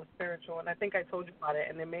it was spiritual, and I think I told you about it,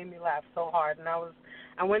 and it made me laugh so hard. And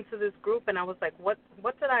I went to this group, and I was like, what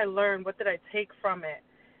did I learn? What did I take from it?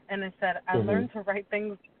 And it said, I learned to write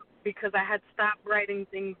things because I had stopped writing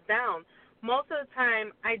things down. Most of the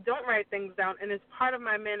time, I don't write things down, and it's part of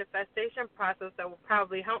my manifestation process that will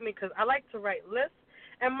probably help me, because I like to write lists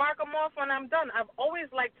and mark them off when I'm done. I've always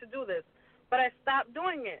liked to do this, but I stopped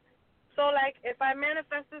doing it. So, if I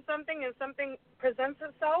manifested something and something presents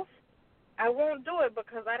itself, I won't do it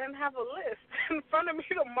because I didn't have a list in front of me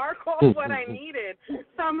to mark off what I needed.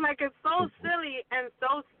 So I'm like, it's so silly and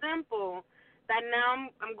so simple that now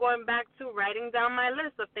I'm going back to writing down my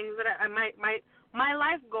list of things that I might my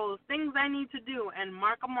life goals, things I need to do, and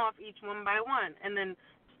mark them off each one by one, and then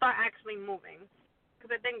start actually moving.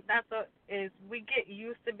 Because I think is we get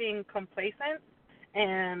used to being complacent,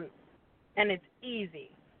 and it's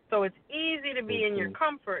easy. So it's easy to be in your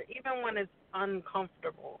comfort, even when it's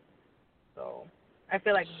uncomfortable. So I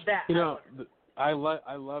feel like that. I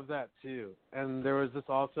love that too. And there was this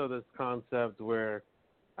concept where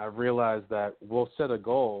I've realized that we'll set a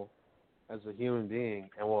goal as a human being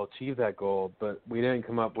and we'll achieve that goal, but we didn't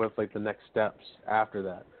come up with like the next steps after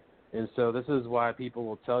that. And so this is why people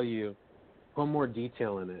will tell you, put more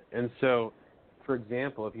detail in it. And so, for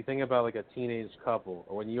example, if you think about like a teenage couple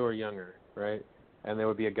or when you were younger, right, and there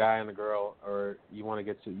would be a guy and a girl, or you want to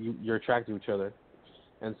get to, you're attracted to each other,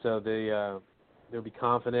 and so they'll be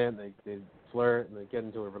confident, they flirt, and they get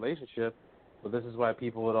into a relationship. But this is why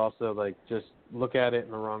people would also like just look at it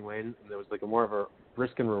in the wrong way, and there was like a more of a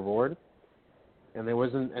risk and reward, and there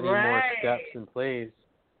wasn't any more steps in place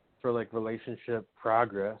for like relationship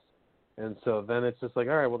progress. And so then it's just like,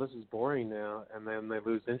 all right, well, this is boring now, and then they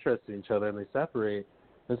lose interest in each other and they separate.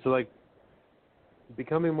 And so like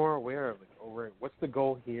becoming more aware of like, oh, right, what's the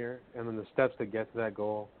goal here, and then the steps to get to that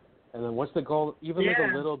goal, and then what's the goal even like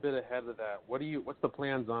a little bit ahead of that. What's the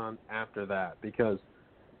plans on after that? Because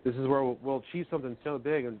this is where we'll achieve something so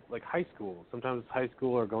big, and like high school. Sometimes it's high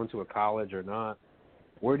school or going to a college or not.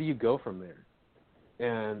 Where do you go from there?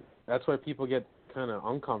 And that's why people get kind of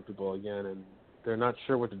uncomfortable again, and they're not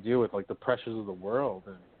sure what to do with like the pressures of the world.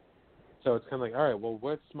 And so it's kind of like, all right, well,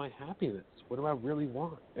 what's my happiness? What do I really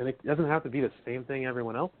want? And it doesn't have to be the same thing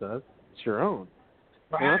everyone else does. It's your own.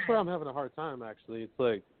 Right. And that's where I'm having a hard time, actually. It's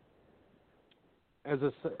like,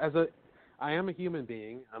 I am a human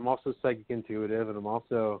being. I'm also psychic intuitive, and I'm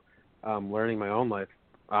also learning my own life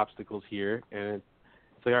obstacles here. And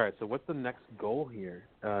it's like, all right, so what's the next goal here?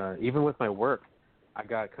 Even with my work, I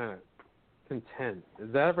got kind of content. Has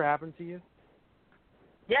that ever happened to you?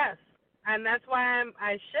 Yes, and that's why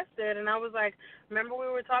I shifted, and I was like, remember we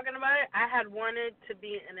were talking about it? I had wanted to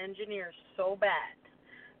be an engineer so bad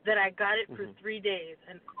that I got it for 3 days,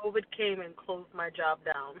 and COVID came and closed my job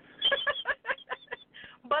down.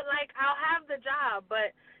 But, like, I'll have the job,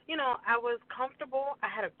 but, you know, I was comfortable. I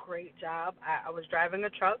had a great job. I was driving a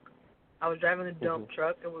truck. I was driving a dump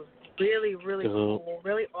truck. It was really, really cool,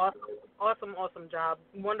 really awesome job,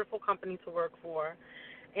 wonderful company to work for.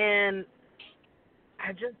 And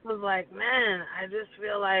I just was like, man, I just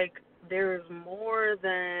feel like there's more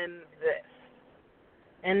than this.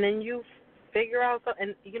 And then you figure out something,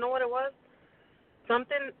 and you know what it was?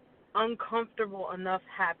 Something uncomfortable enough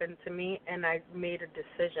happened to me, and I made a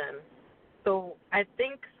decision. So I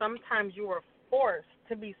think sometimes you are forced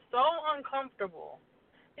to be so uncomfortable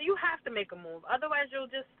that you have to make a move. Otherwise, you'll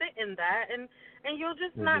just sit in that, and you'll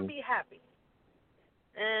just not be happy.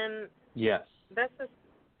 And yes, that's just,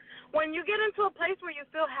 when you get into a place where you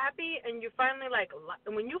feel happy and you finally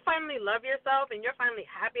when you finally love yourself and you're finally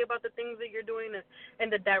happy about the things that you're doing and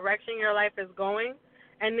the direction your life is going,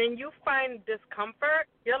 and then you find discomfort,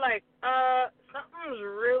 you're like, something's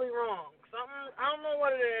really wrong. Something, I don't know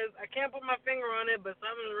what it is. I can't put my finger on it, but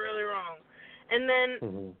something's really wrong. And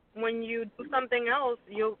then when you do something else,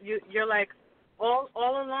 you're like, all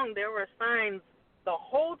along there were signs the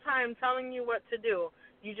whole time telling you what to do.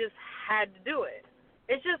 You just had to do it.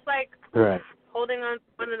 It's just like holding on to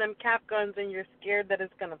one of them cap guns and you're scared that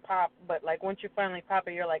it's going to pop, but like once you finally pop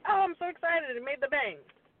it, you're like, oh, I'm so excited, it made the bang.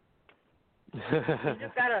 You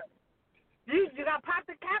just got to pop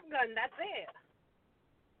the cap gun, that's it.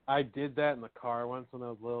 I did that in the car once when I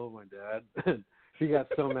was little with my dad. He got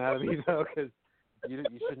so mad at me, though, because you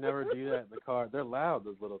should never do that in the car. They're loud,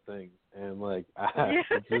 those little things. And, like, I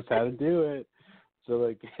just had to do it. So,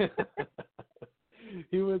 like,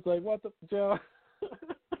 he was like, what the, Joe?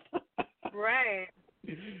 Right.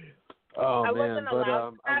 Oh, I man. But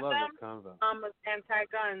I love this convo. My mom was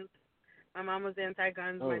anti-guns. My mom was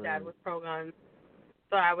anti-guns. Oh, my dad was pro-guns.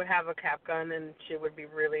 So I would have a cap gun, and she would be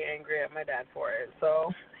really angry at my dad for it.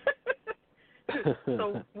 So,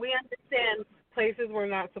 so we understand places we're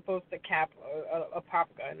not supposed to cap a pop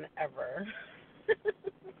gun ever.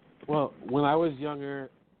 Well, when I was younger,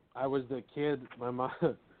 I was the kid. My mom,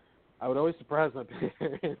 I would always surprise my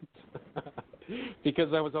parents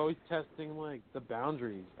because I was always testing like the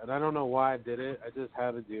boundaries, and I don't know why I did it. I just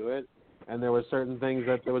had to do it, and there were certain things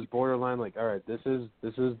that there was borderline. Like, all right, this is.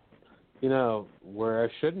 You know, where I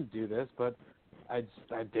shouldn't do this, but I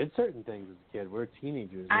did certain things as a kid. We're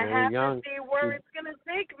teenagers. I have young. to see where it's gonna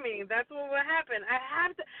take me. That's what will happen. I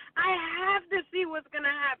have to see what's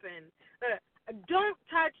gonna happen. Don't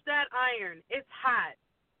touch that iron. It's hot.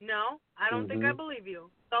 No, I don't think I believe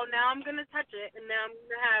you. So now I'm gonna touch it, and now I'm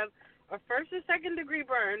gonna have a first or second degree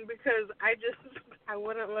burn because I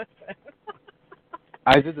wouldn't listen.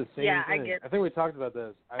 I did the same thing. I get it. I think we talked about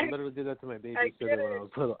this. I literally did that to my babysitter when I was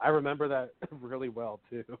little. I remember that really well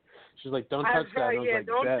too. She's like, "Don't touch that." And I was like,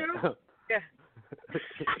 don't "Bet." Yeah.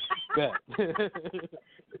 Bet.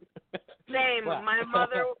 Same. My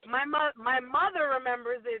mother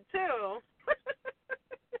remembers it too.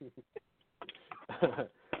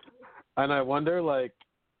 And I wonder, like,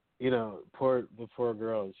 the poor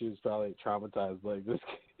girl, she was probably traumatized. Like, this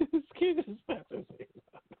kid is Spencer's.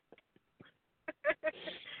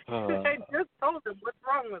 I just told him, what's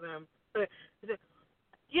wrong with him? He said,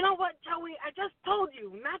 you know what, Joey, I just told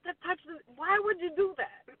you not to touch this. Why would you do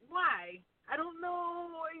that? Why? I don't know.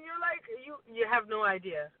 You're like, you have no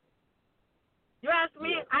idea. You asked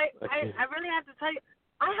me, yeah, I really have to tell you,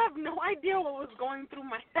 I have no idea what was going through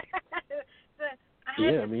my head. I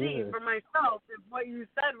had to see either. for myself if what you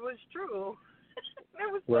said was true.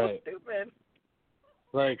 It was so right. stupid.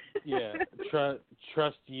 Like, yeah,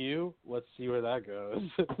 trust you. Let's see where that goes.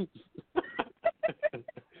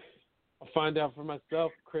 I'll find out for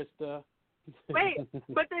myself, Krista. Wait,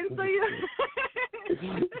 but then so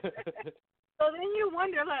then you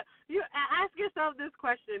wonder, like, you ask yourself this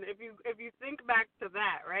question: if you think back to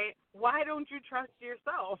that, right? Why don't you trust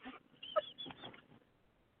yourself?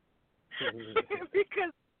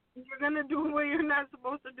 Because you're gonna do what you're not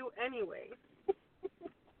supposed to do anyway.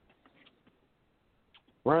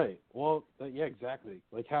 Right. Well, yeah, exactly.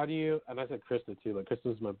 Like, how do you? And I said Krista too. Like,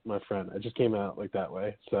 Krista's my friend. I just came out like that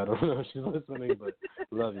way, so I don't know if she's listening, but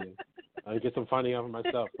love you. I guess I'm finding out for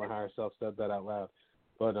myself. My higher self said that out loud.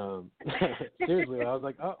 But seriously, I was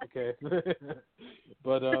like, oh, okay.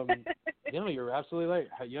 But you're absolutely right.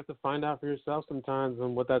 You have to find out for yourself sometimes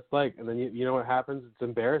and what that's like, and then you know what happens. It's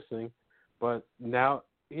embarrassing. But now,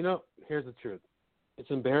 here's the truth.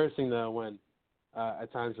 It's embarrassing though when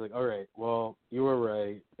at times you're like, all right, well, you were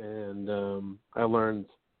right, and I learned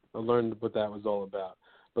what that was all about.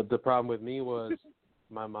 But the problem with me was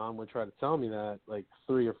my mom would try to tell me that like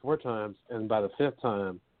 3 or 4 times, and by the 5th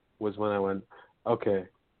time was when I went, okay,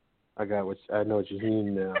 I know what you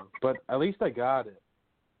mean now. But at least I got it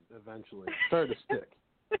eventually. It started to stick.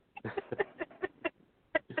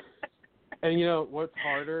 And what's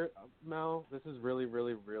harder, Mel, this is really,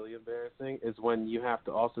 really, really embarrassing, is when you have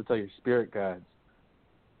to also tell your spirit guides,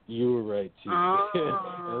 you were right too.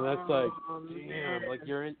 And that's like, damn, like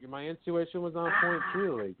my intuition was on point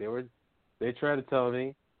too. Like they tried to tell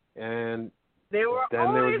me, and they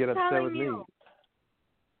would get upset with you.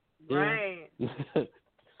 Me. Right.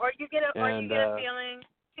 Or you get a feeling.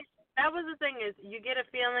 That was the thing, is you get a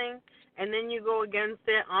feeling and then you go against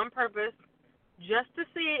it on purpose just to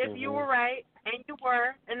see if you were right, and you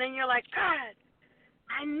were, and then you're like, God,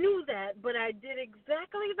 I knew that, but I did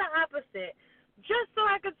exactly the opposite just so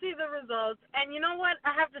I could see the results. And you know what?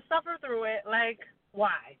 I have to suffer through it. Like,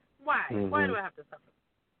 why? Why? Why do I have to suffer?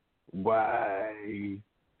 Why?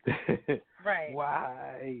 Right.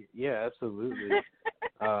 Why? Yeah, absolutely.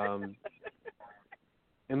 And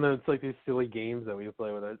then it's like these silly games that we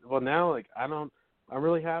play with it. Well, now, like, I'm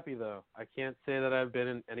really happy, though. I can't say that I've been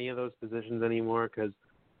in any of those positions anymore because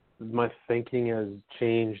my thinking has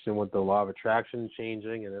changed, and with the law of attraction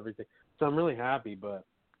changing and everything. So I'm really happy, but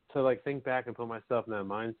to, like, think back and put myself in that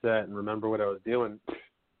mindset and remember what I was doing,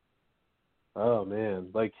 oh, man.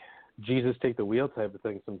 Like, Jesus take the wheel type of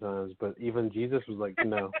thing sometimes, but even Jesus was like,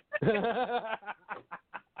 no.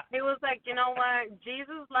 He was like, you know what?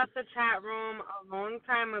 Jesus left the chat room a long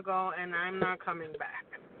time ago, and I'm not coming back.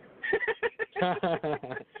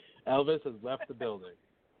 Elvis has left the building.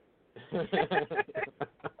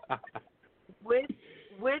 with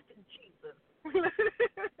Jesus.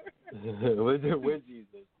 with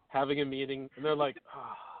Jesus. Having a meeting, and they're like,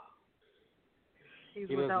 oh. He's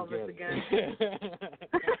with Elvis again.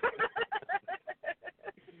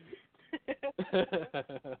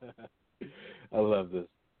 I love this.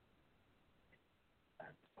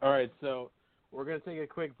 All right, so we're going to take a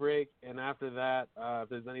quick break, and after that, if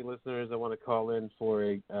there's any listeners that want to call in for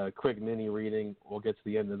a quick mini reading, we'll get to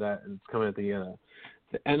the end of that, and it's coming at the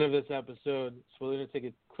end of this episode. So we're going to take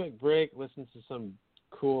a quick break, listen to some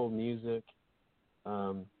cool music,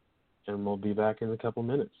 and we'll be back in a couple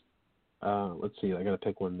minutes. Let's see, I got to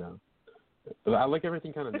pick one now. I like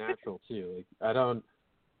everything kind of natural, too. Like,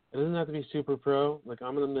 it doesn't have to be super pro. Like,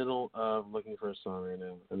 I'm in the middle of looking for a song right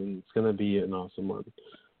now. I mean, it's going to be an awesome one.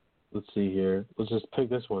 Let's see here. Let's just pick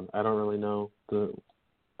this one. I don't really know.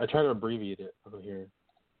 I try to abbreviate it over here.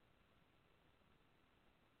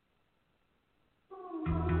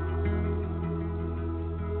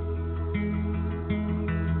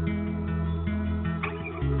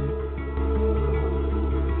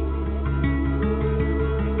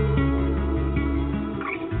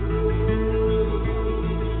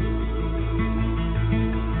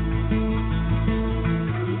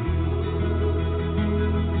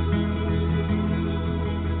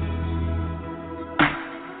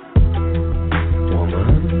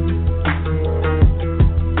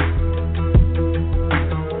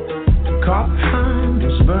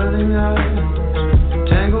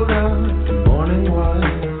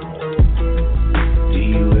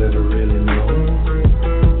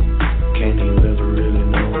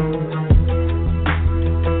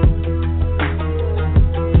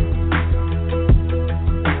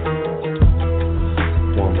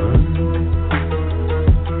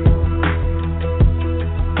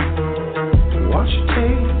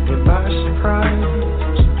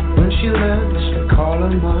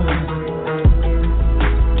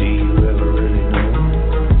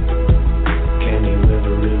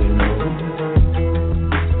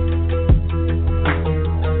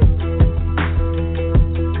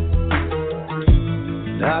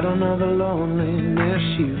 sound of the loneliness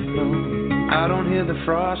you know. I don't hear the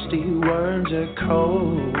frosty words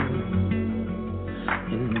echo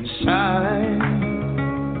inside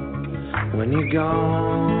when you're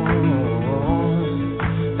gone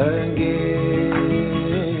again.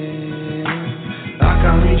 I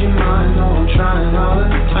can't read your mind, no, I'm trying all the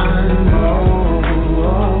time. Oh,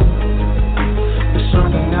 there's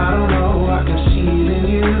something I don't know, I can see it in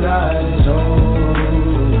your eyes. Oh,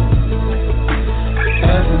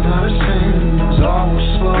 every night it seems always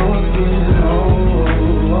slow again. Oh,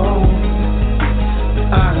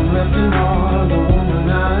 I am left in awe of the woman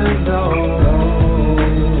I adore.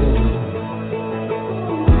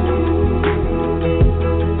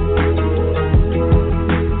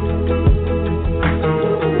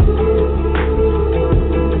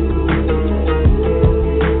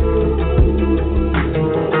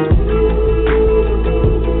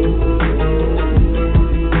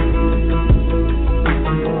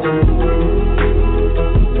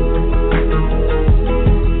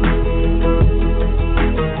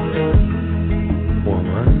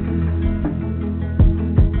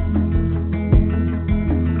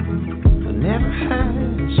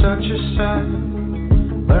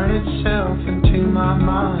 Burn itself into my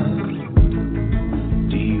mind.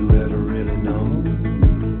 Do you ever really know?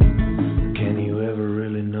 Can you ever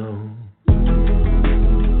really know?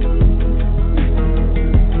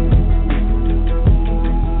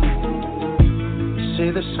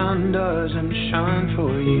 Say the sun doesn't shine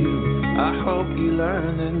for you. I hope you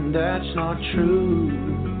learn that that's not true.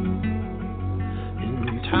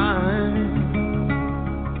 In time,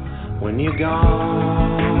 when you're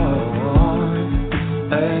gone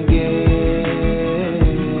again,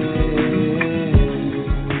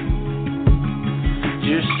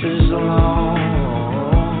 just as long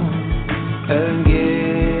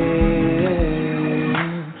again.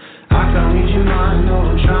 I can't read your mind, no,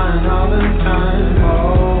 I'm trying all the time. Oh,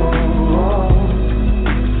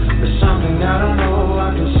 there's something I don't know,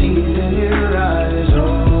 I can see it in your eyes. Oh,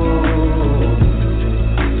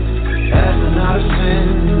 as the night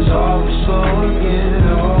ascends, always slow again.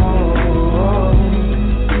 Oh,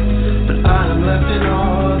 but I am left in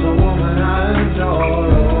awe of the woman I adore.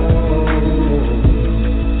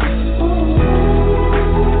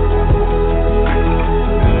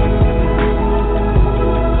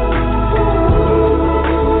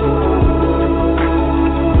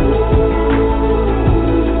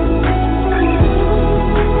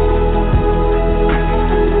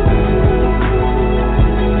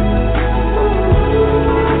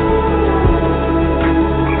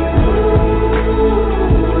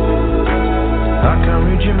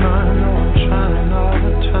 Your mind, no, I'm trying all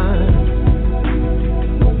the time.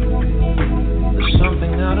 There's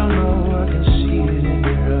something I don't know, I can see it in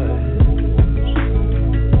your eyes.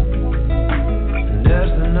 And as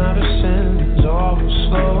the night ascends, all will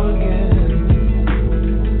slow again.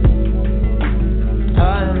 I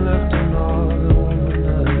am left in awe of the woman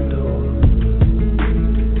I adore.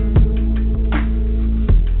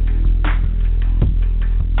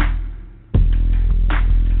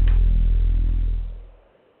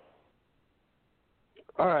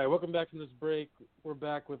 All right, welcome back from this break. We're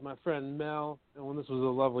back with my friend Mel, and this was a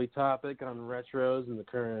lovely topic on retros and the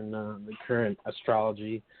current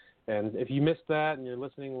astrology. And if you missed that and you're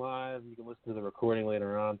listening live, you can listen to the recording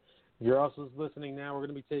later on. If you're also listening now, we're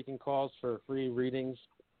going to be taking calls for free readings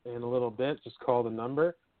in a little bit. Just call the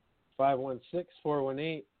number,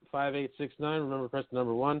 516-418-5869. Remember, press the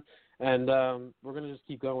number 1. And we're going to just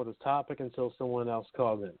keep going with this topic until someone else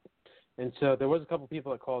calls in. And so there was a couple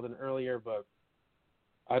people that called in earlier, but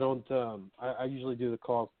I don't. I usually do the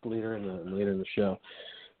calls later in the show.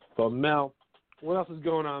 But Mel, what else is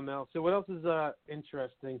going on, Mel? So what else is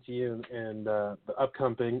interesting to you and the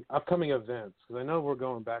upcoming events? Because I know we're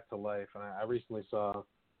going back to life, and I recently saw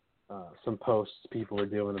some posts people were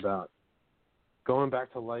doing about going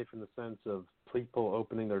back to life in the sense of people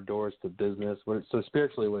opening their doors to business. So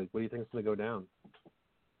spiritually, what do you think is going to go down?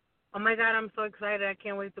 Oh, my God, I'm so excited. I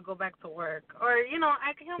can't wait to go back to work. Or,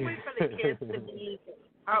 I can't wait for the kids to be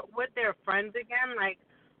with their friends again.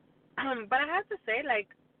 But I have to say,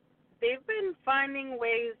 they've been finding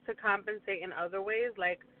ways to compensate in other ways.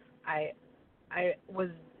 I was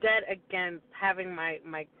dead against having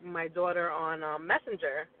my daughter on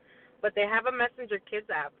Messenger, but they have a Messenger Kids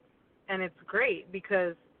app, and it's great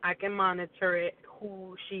because I can monitor it,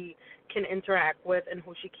 who she can interact with and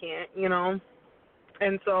who she can't,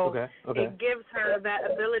 And so it gives her that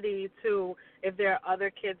ability to, if there are other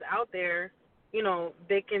kids out there,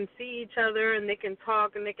 they can see each other and they can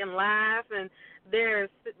talk and they can laugh and they're,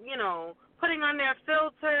 putting on their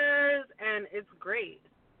filters, and it's great.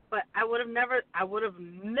 But I would have never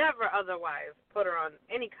otherwise put her on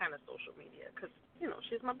any kind of social media because,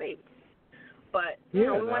 she's my baby. But, we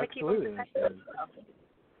want to keep them protected.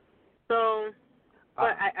 So,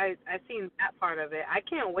 but I seen that part of it. I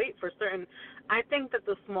can't wait for I think that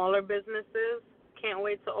the smaller businesses can't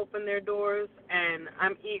wait to open their doors, and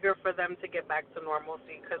I'm eager for them to get back to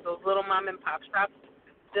normalcy because those little mom and pop shops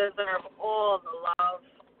deserve all the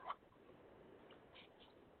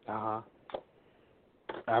love.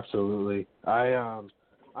 Absolutely.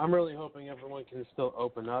 I'm really hoping everyone can still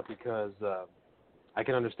open up because I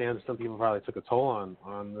can understand that some people probably took a toll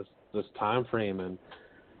on this time frame, and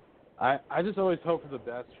I just always hope for the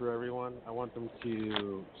best for everyone. I want them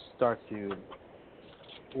to start to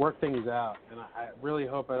work things out, and I really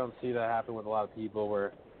hope I don't see that happen with a lot of people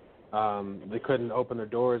where they couldn't open their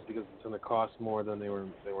doors because it's going to cost more than they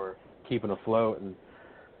were keeping afloat. And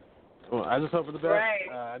well, I just hope for the best. Right.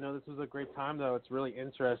 I know this was a great time, though. It's really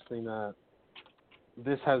interesting that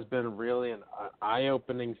this has been really an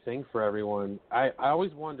eye-opening thing for everyone. I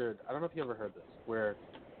always wondered, I don't know if you ever heard this, where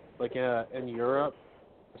like in Europe,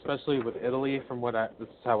 especially with Italy, this is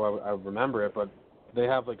how I remember it, but they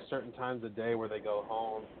have like certain times a day where they go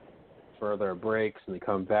home for their breaks and they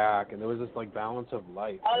come back, and there was this like balance of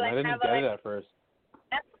life. And I didn't get it at first.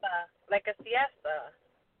 Like a siesta.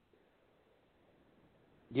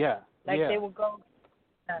 Yeah. They will go.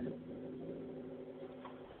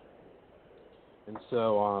 And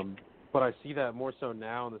so, but I see that more so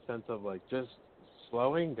now in the sense of like just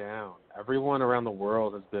slowing down. Everyone around the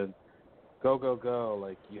world has been go, go, go.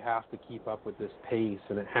 Like you have to keep up with this pace,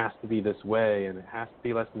 and it has to be this way, and it has to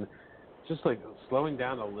be less than. Just like slowing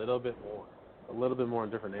down a little bit more in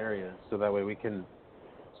different areas, so that way we can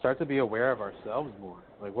start to be aware of ourselves more.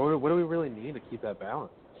 Like what do we really need to keep that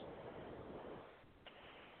balance?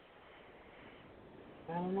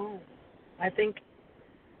 I don't know. I think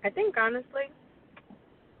honestly,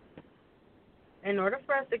 in order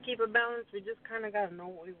for us to keep a balance, we just kind of got to know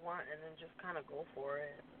what we want and then just kind of go for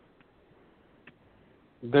it.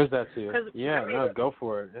 There's that too. Yeah, go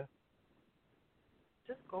for it. Yeah.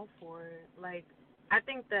 Just go for it. Like, I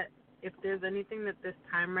think that if there's anything that this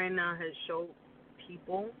time right now has showed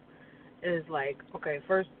people is like, okay,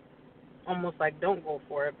 first, almost like don't go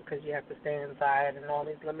for it because you have to stay inside and all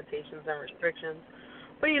these limitations and restrictions.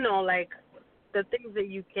 But, like the things that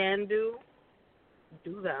you can do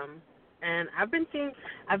them. And I've been seeing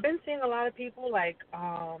a lot of people like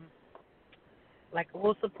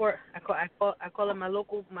will support. I call it my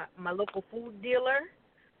local food dealer.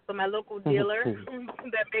 So my local dealer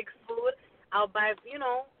that makes food, I'll buy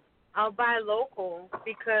local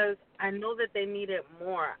because I know that they need it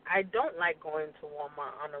more. I don't like going to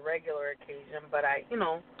Walmart on a regular occasion, but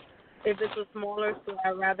if it's a smaller store,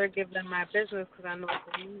 I'd rather give them my business because I know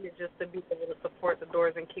they need it just to be able to support the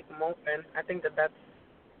doors and keep them open. I think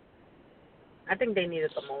they need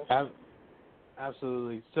it the most.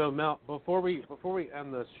 Absolutely. So Mel, before we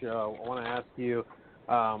end this show, I want to ask you.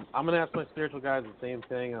 I'm going to ask my spiritual guys the same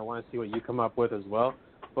thing. I want to see what you come up with as well.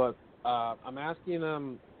 But I'm asking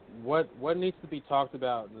them what needs to be talked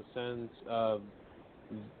about in the sense of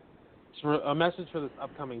a message for this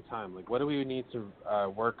upcoming time. Like, what do we need to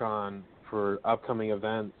work on for upcoming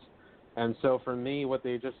events? And so for me, what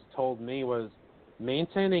they just told me was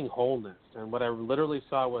maintaining wholeness. And what I literally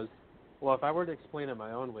saw was, well, if I were to explain it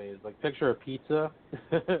my own ways, like picture a pizza.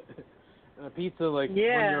 And a pizza, like when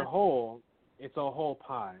you're whole, it's a whole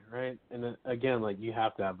pie, right? And then, again, like you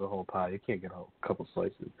have to have the whole pie. You can't get a couple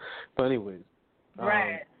slices. But anyways.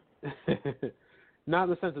 Right. Not in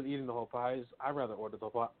the sense of eating the whole pie. I'd rather order the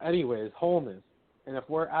whole pie. Anyways, wholeness. And if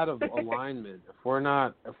we're out of alignment, if we're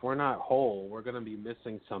not whole, we're going to be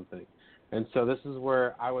missing something. And so this is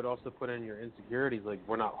where I would also put in your insecurities. Like,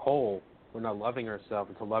 we're not whole. We're not loving ourselves.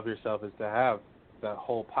 And to love yourself is to have that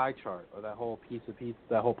whole pie chart or that whole piece of pizza,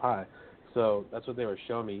 that whole pie. So that's what they were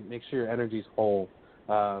showing me. Make sure your energy's whole.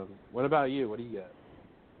 What about you? What do you get?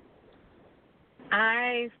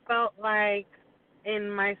 I felt like in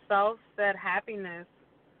myself that happiness.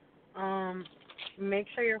 Make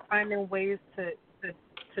sure you're finding ways to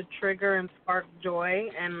trigger and spark joy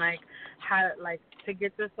and to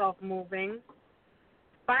get yourself moving.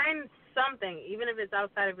 Find something, even if it's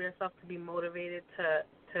outside of yourself, to be motivated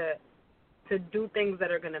to do things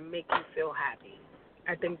that are going to make you feel happy.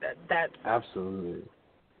 I think that's absolutely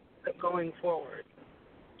going forward.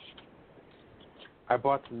 I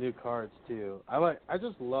bought some new cards too. I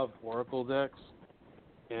just love Oracle decks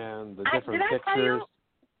and the different pictures.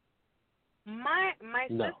 My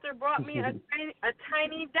sister brought me a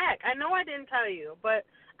tiny deck. I know I didn't tell you, but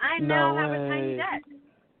I now have a tiny deck.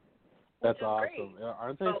 That's awesome.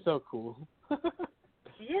 Aren't they so cool?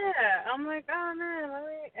 Yeah, I'm like, oh man,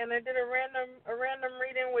 and I did a random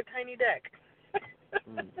reading with Tiny Deck.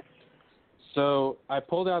 So I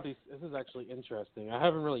pulled out these. This is actually interesting. I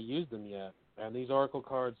haven't really used them yet, and these oracle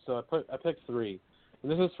cards. So I picked 3,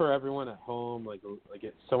 and this is for everyone at home.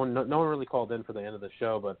 Someone, no one really called in for the end of the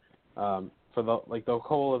show, but for the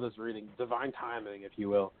whole of this reading, divine timing, if you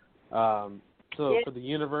will. For the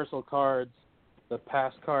universal cards, the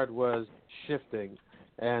past card was shifting.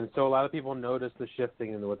 And so a lot of people noticed the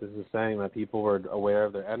shifting in what this is saying, that people were aware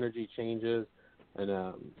of their energy changes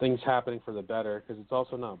and things happening for the better, because it's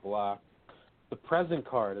also not blocked. The present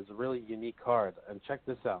card is a really unique card, and check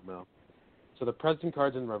this out, Mel. So the present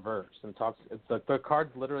card's in reverse, and the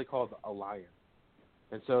card's literally called Alliance.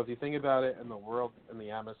 And so if you think about it in the world, in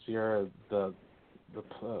the atmosphere,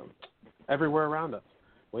 everywhere around us,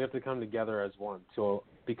 we have to come together as one to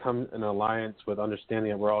become an alliance with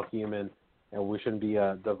understanding that we're all human and we shouldn't be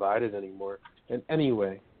divided anymore in any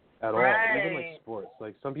way at all. Even like sports.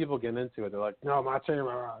 Like some people get into it. They're like, no, my team.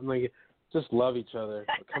 I'm like, just love each other.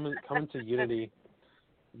 Come to unity.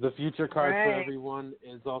 The future card for everyone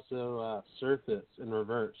is also surface in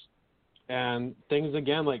reverse. And things,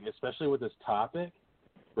 again, like especially with this topic,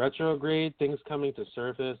 retrograde, things coming to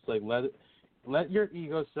surface, like let your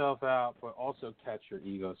ego self out, but also catch your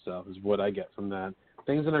ego self is what I get from that.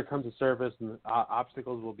 Things that are come to surface and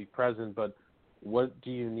obstacles will be present, but what do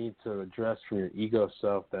you need to address from your ego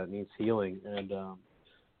self that needs healing? And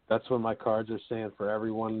that's what my cards are saying for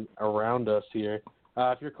everyone around us here.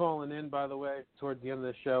 If you're calling in, by the way, towards the end of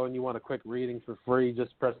the show and you want a quick reading for free,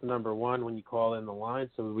 just press the number 1 when you call in the line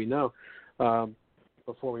so we know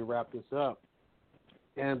before we wrap this up.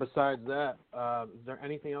 And besides that, is there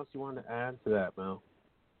anything else you want to add to that, Mel?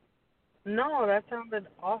 No, that sounded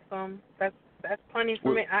awesome. That's plenty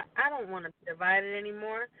for me. I don't want to be divided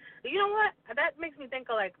anymore. You know what? That makes me think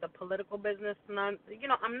of like the political business.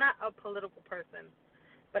 I'm not a political person,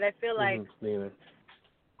 but I feel like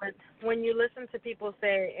when you listen to people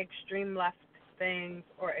say extreme left things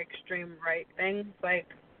or extreme right things, like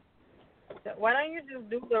why don't you just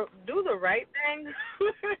do the right thing?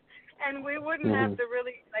 And we wouldn't have to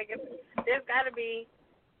really there's got to be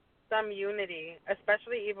some unity,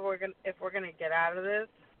 especially if we're gonna get out of this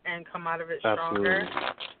and come out of it stronger.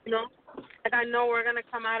 Absolutely. I know we're gonna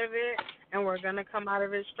come out of it and we're gonna come out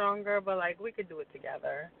of it stronger, but we could do it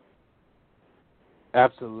together.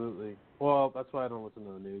 Absolutely. Well, that's why I don't listen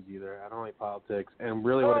to the news either. I don't like politics, and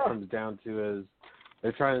really what it comes down to is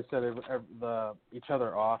they're trying to set each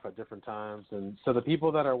other off at different times, and so the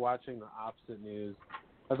people that are watching the opposite news.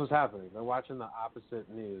 That's what's happening. They're watching the opposite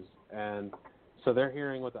news, and so they're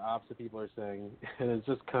hearing what the opposite people are saying, and it's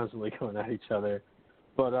just constantly going at each other.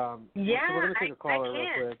 But so we're going to take a caller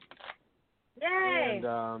real quick. Yay!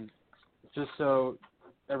 And just so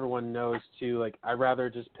everyone knows, too, I'd rather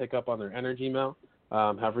just pick up on their energy, Mel,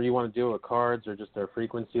 however you want to do it with cards or just their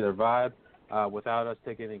frequency, their vibe, without us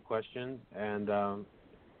taking any questions. And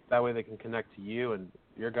that way they can connect to you and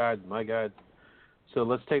your guides, my guides. So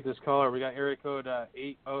let's take this caller. We got area code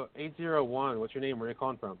 801. What's your name? Where are you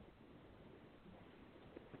calling from?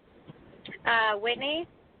 Whitney.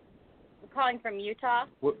 I'm calling from Utah.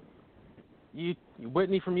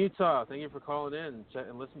 Whitney from Utah. Thank you for calling in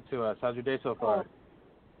and listening to us. How's your day so far?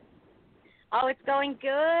 Oh, it's going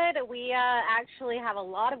good. We actually have a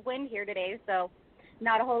lot of wind here today, so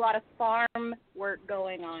not a whole lot of farm work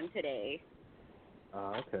going on today.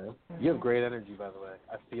 Okay. You have great energy, by the way.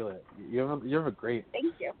 I feel it. You have a great.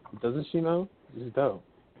 Thank you. Doesn't she know? This is dope.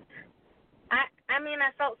 I mean,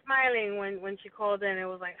 I felt smiling when she called in. It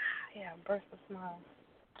was like, yeah, burst of smiles.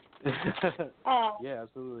 Yeah,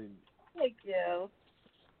 absolutely. Thank you.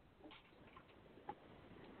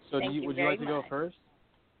 So would you like to go first?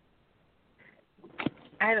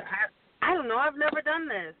 I don't know. I've never done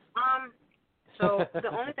this. So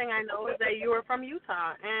the only thing I know is that you are from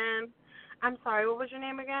Utah, and I'm sorry, what was your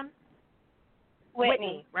name again?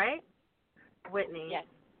 Whitney, right? Whitney. Yes.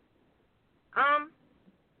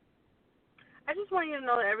 I just want you to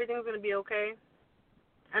know that everything's going to be okay.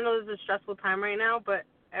 I know this is a stressful time right now, but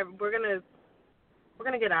we're gonna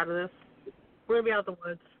get out of this. We're gonna be out the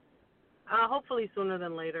woods. Hopefully sooner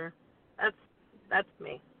than later. That's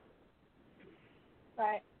me.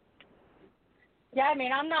 Right. Yeah, I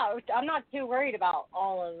mean, I'm not too worried about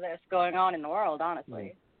all of this going on in the world,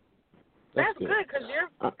 honestly. That's good, because you're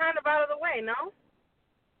kind of out of the way, no?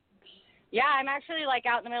 Yeah, I'm actually,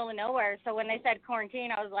 out in the middle of nowhere, so when they said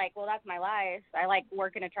quarantine, I was like, well, that's my life. I like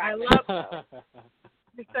working a tractor.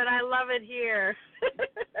 You said, I love it here.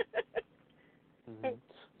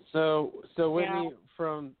 So Whitney,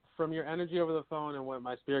 from from your energy over the phone and what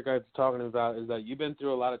my spirit guide's talking about is that you've been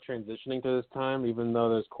through a lot of transitioning through this time, even though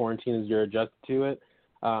there's quarantine as you're adjusted to it.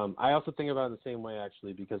 I also think about it the same way,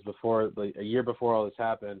 actually, because before, like a year before all this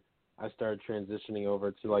happened, I started transitioning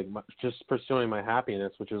over to like just pursuing my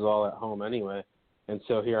happiness, which is all at home anyway. And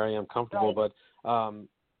so here I am comfortable. Right. But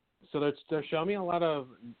so they're showing me a lot of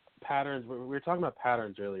patterns. We were talking about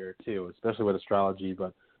patterns earlier too, especially with astrology,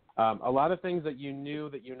 but a lot of things that you knew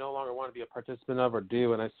that you no longer want to be a participant of or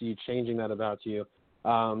do, and I see you changing that about you.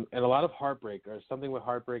 And a lot of heartbreak, or something with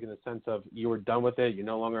heartbreak in the sense of you were done with it, you're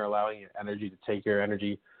no longer allowing your energy to take your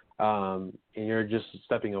energy, and you're just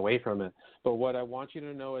stepping away from it. But what I want you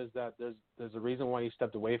to know is that there's a reason why you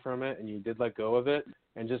stepped away from it, and you did let go of it,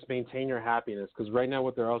 and just maintain your happiness. Because right now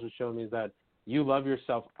what they're also showing me is that you love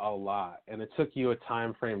yourself a lot, and it took you a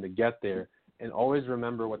time frame to get there. And always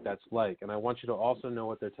remember what that's like. And I want you to also know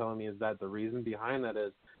what they're telling me is that the reason behind that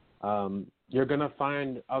is you're going to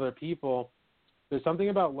find other people. There's something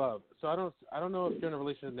about love. So I don't know if you're in a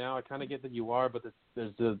relationship now. I kind of get that you are, but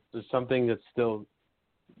there's something that's still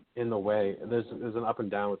in the way. There's an up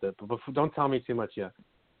and down with it. But don't tell me too much yet.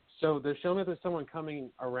 So they're showing me there's someone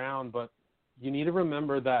coming around, but you need to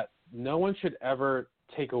remember that no one should ever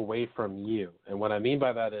take away from you. And what I mean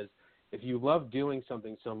by that is, if you love doing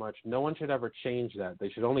something so much, no one should ever change that. They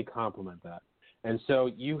should only complement that. And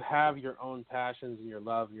so you have your own passions and your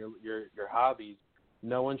love, your hobbies.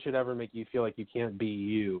 No one should ever make you feel like you can't be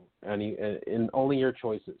you and only your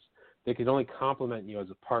choices. They can only complement you as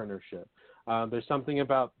a partnership. There's something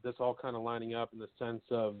about this all kind of lining up in the sense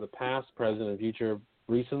of the past, present, and future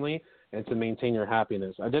recently, and to maintain your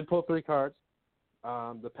happiness. I did pull 3 cards.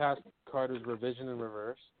 The past card is revision in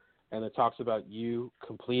reverse. And it talks about you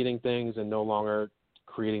completing things and no longer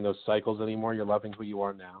creating those cycles anymore. You're loving who you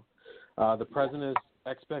are now. The present is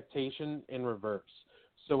expectation in reverse.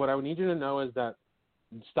 So what I would need you to know is that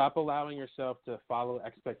stop allowing yourself to follow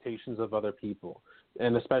expectations of other people,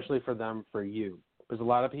 and especially for them, for you. There's a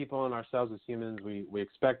lot of people in ourselves as humans, we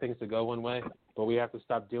expect things to go one way, but we have to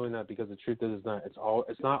stop doing that because the truth is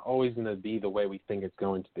it's not always going to be the way we think it's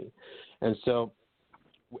going to be. And so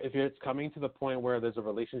if it's coming to the point where there's a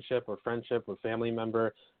relationship or friendship or family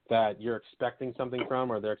member that you're expecting something from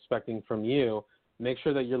or they're expecting from you, make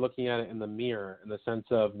sure that you're looking at it in the mirror in the sense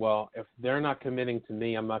of, well, if they're not committing to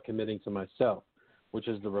me, I'm not committing to myself, which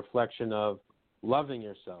is the reflection of loving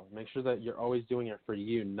yourself. Make sure that you're always doing it for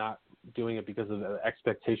you, not doing it because of the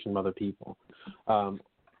expectation of other people.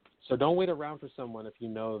 So don't wait around for someone if you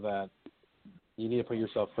know that you need to put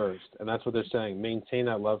yourself first. And that's what they're saying. Maintain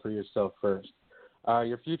that love for yourself first.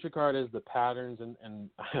 Your future card is the patterns, and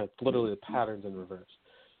it's literally the patterns in reverse.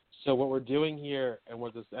 So what we're doing here and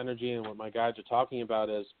what this energy and what my guides are talking about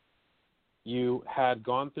is you had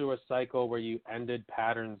gone through a cycle where you ended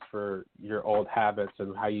patterns for your old habits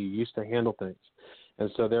and how you used to handle things.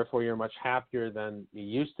 And so therefore you're much happier than you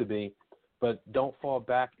used to be, but don't fall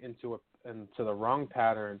back into the wrong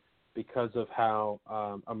pattern because of how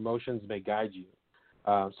emotions may guide you.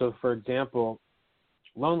 So for example,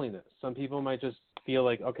 loneliness. Some people might just feel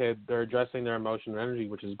like, okay, they're addressing their emotion and energy,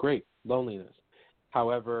 which is great, loneliness.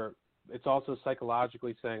 However, it's also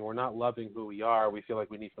psychologically saying we're not loving who we are. We feel like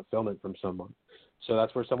we need fulfillment from someone. So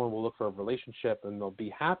that's where someone will look for a relationship and they'll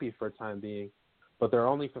be happy for a time being, but they're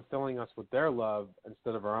only fulfilling us with their love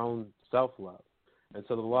instead of our own self-love. And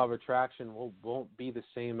so the law of attraction won't be the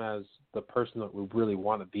same as the person that we really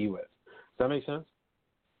want to be with. Does that make sense?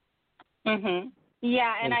 Mhm.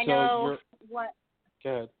 Yeah, and I know what. Go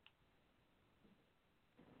ahead.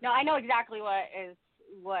 No, I know exactly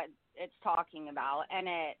what it's talking about, and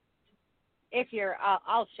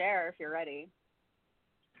I'll share if you're ready.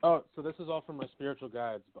 Oh, so this is all from my spiritual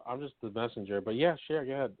guides. I'm just the messenger, but yeah, share.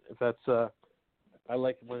 Go ahead. If that's, I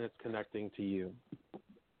like when it's connecting to you.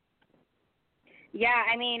 Yeah,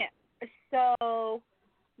 I mean, so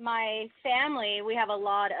my family, we have a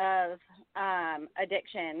lot of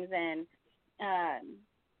addictions,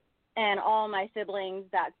 and all my siblings,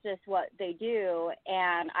 that's just what they do.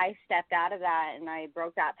 And I stepped out of that and I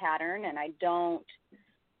broke that pattern, and I don't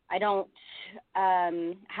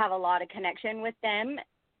have a lot of connection with them,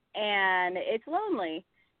 and it's lonely.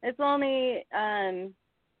 It's lonely in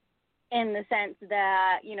the sense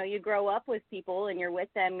that, you know, you grow up with people and you're with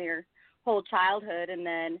them your whole childhood, and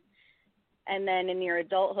then in your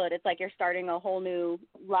adulthood, it's like you're starting a whole new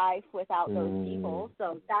life without those people.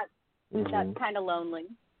 So that's kind of lonely.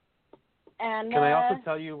 And can I also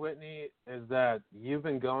tell you, Whitney, is that you've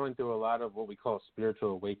been going through a lot of what we call spiritual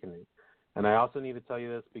awakening. And I also need to tell you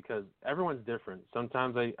this because everyone's different.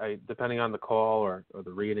 Sometimes I depending on the call or the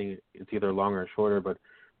reading, it's either longer or shorter. But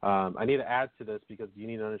I need to add to this because you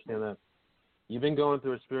need to understand that you've been going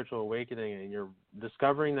through a spiritual awakening, and you're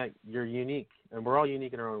discovering that you're unique, and we're all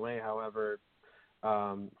unique in our own way. However,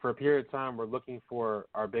 for a period of time, we're looking for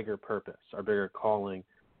our bigger purpose, our bigger calling,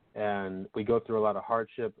 and we go through a lot of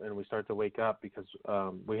hardship, and we start to wake up because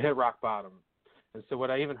we hit rock bottom. And so what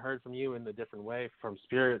I even heard from you in a different way from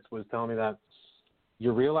spirits was telling me that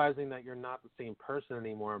you're realizing that you're not the same person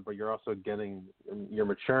anymore, but you're also you're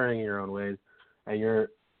maturing in your own ways, and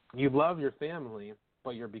you love your family,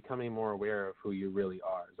 but you're becoming more aware of who you really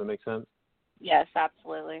are. Does that make sense? Yes,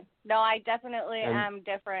 absolutely. No, I definitely am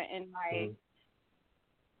different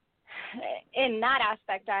in that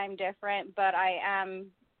aspect. I'm different, but I am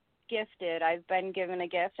gifted. I've been given a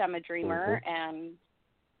gift. I'm a dreamer and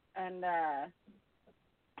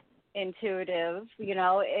intuitive.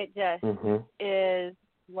 It just is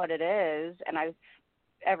what it is, and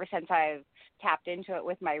ever since I've tapped into it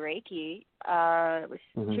with my Reiki, it was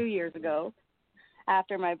 2 years ago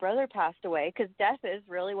after my brother passed away, because death is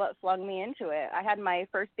really what flung me into it. I had my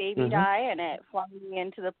first baby die, and it flung me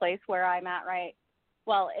into the place where I'm at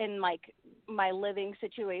in like my living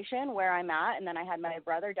situation where I'm at, and then I had my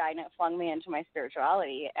brother die, and it flung me into my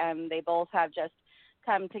spirituality, and they both have just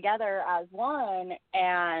come together as one,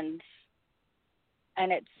 and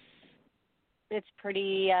it's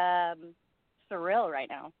pretty surreal right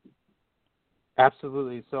now.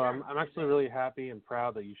 Absolutely. So I'm actually really happy and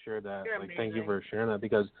proud that you shared that. Thank you for sharing that,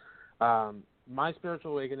 because my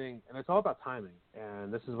spiritual awakening, and it's all about timing,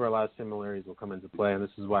 and this is where a lot of similarities will come into play, and this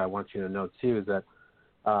is why I want you to know too, is that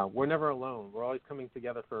we're never alone. We're always coming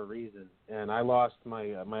together for a reason. And I lost my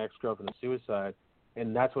ex-girlfriend to suicide,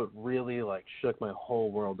 and that's what really shook my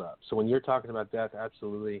whole world up. So when you're talking about death,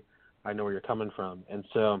 absolutely, I know where you're coming from. And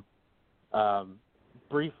so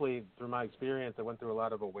briefly, through my experience, I went through a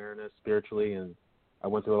lot of awareness spiritually, and I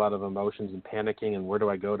went through a lot of emotions and panicking, and where do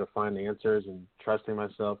I go to find answers, and trusting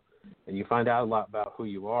myself. And you find out a lot about who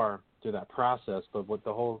you are through that process. But what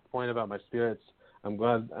the whole point about my spirits, I'm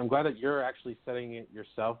glad that you're actually setting it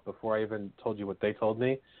yourself before I even told you what they told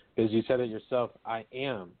me, because you said it yourself. I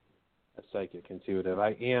am a psychic intuitive.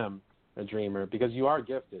 I am a dreamer, because you are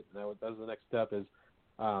gifted. Now, that's the next step is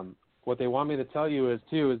what they want me to tell you is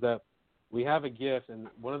that we have a gift, and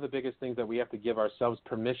one of the biggest things that we have to give ourselves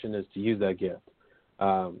permission is to use that gift.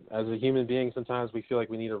 As a human being, sometimes we feel like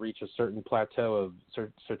we need to reach a certain plateau of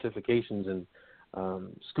certifications and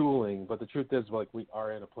schooling, but the truth is, we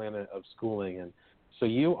are in a planet of schooling, and so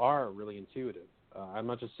you are really intuitive. I'm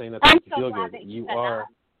not just saying that to feel good. You are.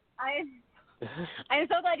 I'm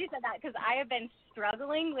so glad you said that, because I have been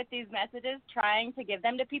struggling with these messages, trying to give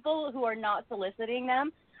them to people who are not soliciting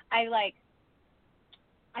them.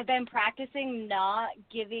 I've been practicing not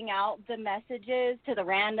giving out the messages to the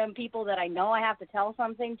random people that I know I have to tell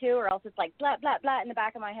something to, or else it's blah, blah, blah in the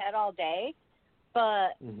back of my head all day.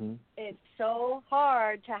 But it's so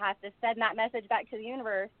hard to have to send that message back to the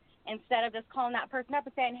universe instead of just calling that person up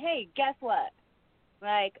and saying, hey, guess what?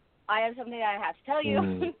 I have something that I have to tell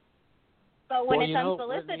you. But when it's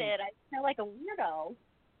unsolicited, I feel like a weirdo.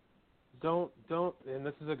 Don't, and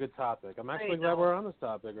this is a good topic. I'm actually glad we're on this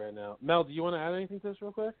topic right now. Mel, do you want to add anything to this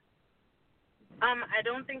real quick? I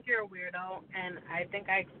don't think you're a weirdo, and I think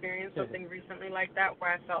I experienced something recently like that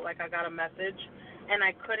where I felt like I got a message and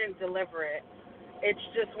I couldn't deliver it. It's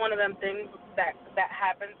just one of them things that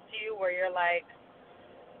happens to you where you're like,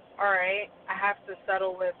 all right, I have to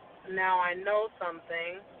settle with now I know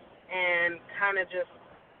something, and kind of just,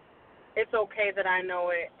 it's okay that I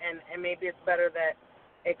know it, and maybe it's better that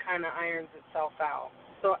it kind of irons itself out.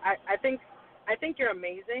 So I think you're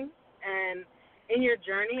amazing, and in your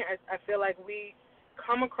journey, I feel like we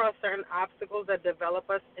come across certain obstacles that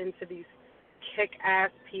develop us into these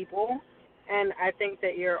kick-ass people, and I think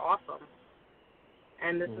that you're awesome.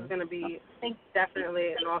 And this is going to be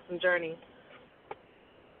definitely an awesome journey.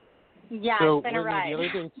 Yeah, so it's been a ride. The other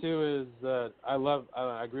thing, too, is that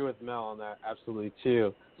I agree with Mel on that absolutely,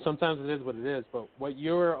 too. Sometimes it is what it is, but what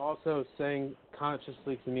you're also saying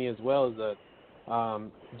consciously to me as well is that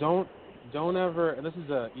don't ever, and this is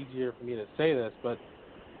easier for me to say this, but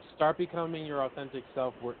start becoming your authentic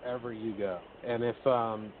self wherever you go. And if,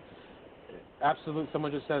 absolutely,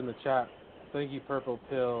 someone just said in the chat, thank you, Purple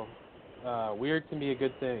Pill, weird can be a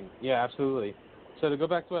good thing. Yeah, absolutely. So to go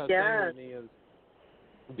back to what I was saying to me is,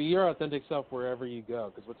 be your authentic self wherever you go,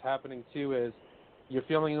 because what's happening, too, is you're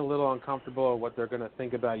feeling a little uncomfortable with what they're going to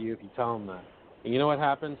think about you if you tell them that. And you know what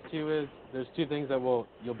happens, too, is there's two things that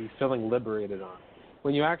you'll be feeling liberated on.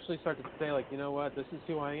 When you actually start to say, you know what, this is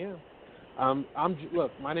who I am.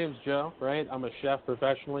 Look, my name's Joe, right? I'm a chef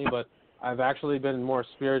professionally, but I've actually been more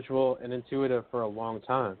spiritual and intuitive for a long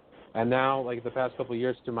time. And now, the past couple of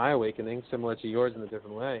years to my awakening, similar to yours in a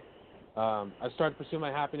different way, I started to pursue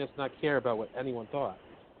my happiness and not care about what anyone thought.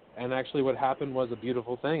 And actually what happened was a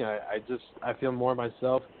beautiful thing. I feel more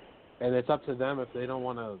myself, and it's up to them if they don't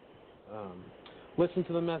want to listen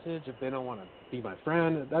to the message, if they don't want to be my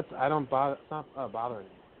friend. I don't bother. It's not bothering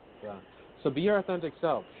me. Yeah. So be your authentic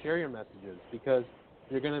self. Share your messages, because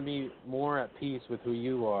you're going to be more at peace with who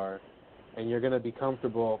you are, and you're going to be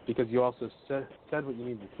comfortable because you also said what you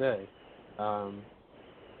need to say. And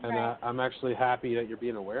Right. I'm actually happy that you're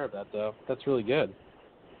being aware of that, though. That's really good.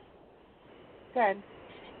 Good.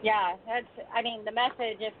 Yeah, the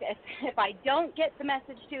message, if I don't get the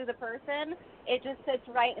message to the person, it just sits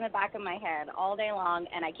right in the back of my head all day long,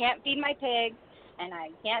 and I can't feed my pigs, and I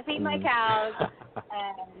can't feed my cows,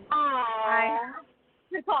 and I have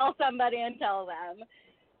to call somebody and tell them.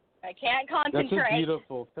 I can't concentrate. That's a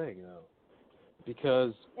beautiful thing, though,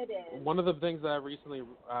 because it is. One of the things that I recently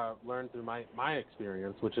learned through my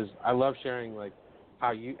experience, which is I love sharing, like,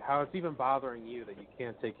 how it's even bothering you that you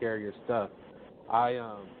can't take care of your stuff.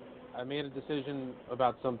 I made a decision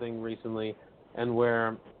about something recently, and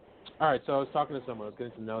where, all right, so I was talking to someone, I was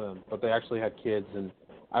getting to know them, but they actually had kids, and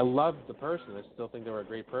I loved the person. I still think they were a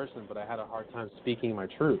great person, but I had a hard time speaking my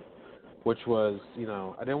truth, which was,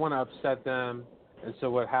 I didn't want to upset them, and so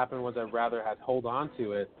what happened was I'd rather had hold on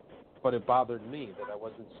to it, but it bothered me that I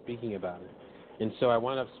wasn't speaking about it. And so I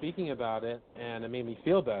wound up speaking about it, and it made me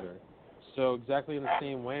feel better. So exactly in the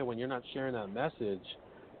same way, when you're not sharing that message,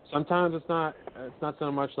 sometimes it's not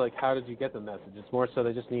so much like how did you get the message. It's more so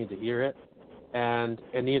they just needed to hear it, and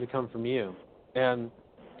it needed to come from you. And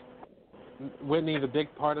Whitney, the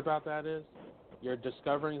big part about that is you're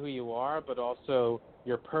discovering who you are, but also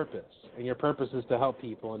your purpose. And your purpose is to help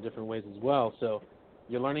people in different ways as well. So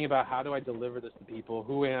you're learning about how do I deliver this to people,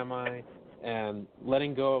 who am I, and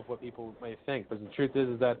letting go of what people may think. But the truth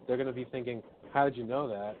is that they're going to be thinking, how did you know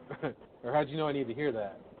that? Or how did you know I need to hear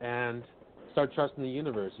that? And start trusting the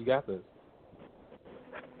universe. You got this.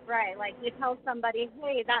 Right, like you tell somebody,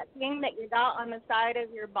 hey, that thing that you got on the side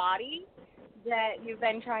of your body that you've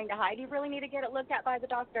been trying to hide, you really need to get it looked at by the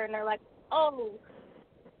doctor. And they're like, oh,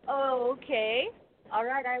 okay. All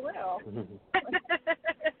right, I will.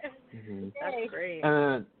 That's great.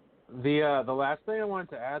 The last thing I wanted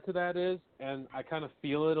to add to that is, and I kind of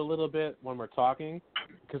feel it a little bit when we're talking,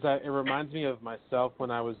 because it reminds me of myself when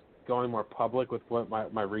I was going more public with what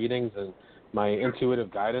my readings and my intuitive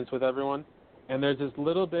guidance with everyone. And there's this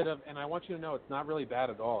little bit of, and I want you to know it's not really bad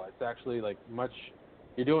at all. It's actually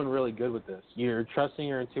you're doing really good with this. You're trusting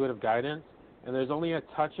your intuitive guidance, and there's only a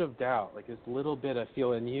touch of doubt, like this little bit I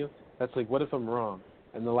feel in you that's like, what if I'm wrong?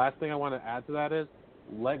 And the last thing I want to add to that is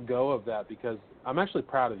let go of that, because I'm actually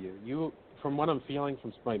proud of you. You, from what I'm feeling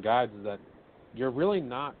from my guides, is that you're really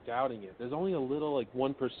not doubting it. There's only a little,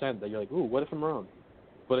 1% that you're like, ooh, what if I'm wrong?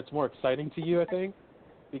 But it's more exciting to you, I think,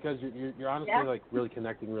 because you're honestly, really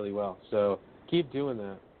connecting really well. So keep doing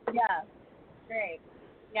that. Yeah, great.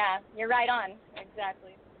 Yeah, you're right on.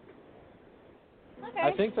 Exactly. Okay.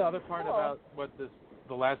 I think the other part about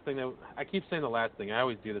the last thing that, I keep saying the last thing, I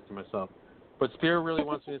always do this to myself, but Spirit really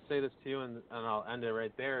wants me to say this to you, and I'll end it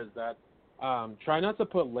right there, is that try not to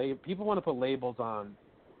put people want to put labels on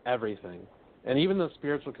everything. And even the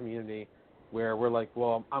spiritual community, where we're like,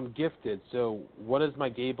 well, I'm gifted, so what is my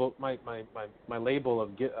label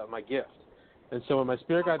of my gift? And so what my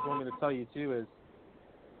spirit guides want me to tell you too is,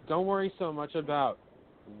 don't worry so much about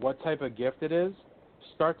what type of gift it is.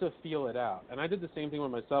 Start to feel it out. And I did the same thing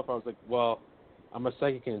with myself. I was like, well, I'm a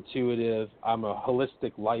psychic intuitive. I'm a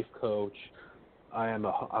holistic life coach. I'm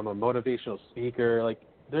a motivational speaker. Like,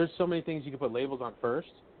 there's so many things you can put labels on first,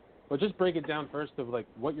 but just break it down first of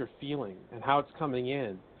what you're feeling and how it's coming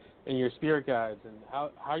in, and your spirit guides and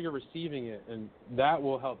how you're receiving it, and that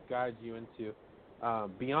will help guide you into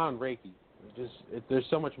beyond Reiki. There's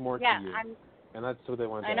so much more to you, and that's what they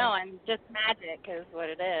want to I know, I'm just magic is what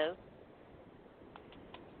it is.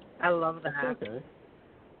 I love that. That's okay.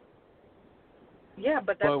 Yeah,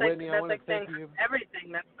 but that's Whitney, that's saying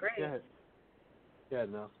everything. That's great. Yeah,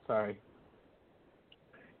 no, sorry.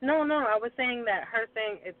 No, I was saying that her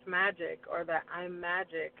saying it's magic or that I'm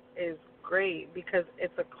magic is great because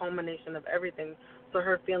it's a culmination of everything. So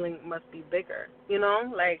her feeling must be bigger.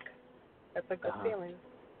 That's a good feeling.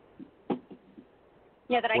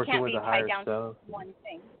 Yeah, that Working I can't with be a tied higher down self. to one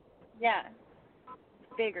thing. Yeah,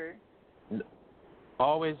 bigger.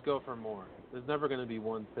 Always go for more. There's never going to be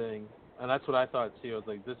one thing. And that's what I thought, too. I was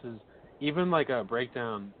like, this is even a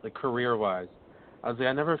breakdown, career-wise. I was like,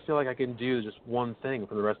 I never feel like I can do just one thing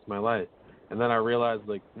for the rest of my life. And then I realized,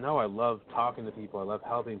 no, I love talking to people. I love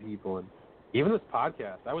helping people. And even this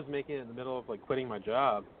podcast, I was making it in the middle of, quitting my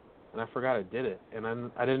job, and I forgot I did it. And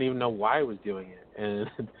I didn't even know why I was doing it. And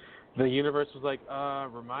the universe was like,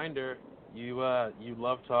 reminder, you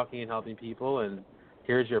love talking and helping people, and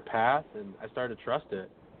here's your path. And I started to trust it,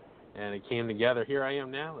 and it came together. Here I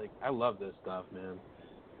am now. Like, I love this stuff, man.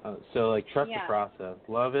 So, like, trust the process.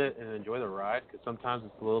 Love it and enjoy the ride, because sometimes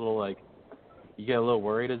it's a little, like, you get a little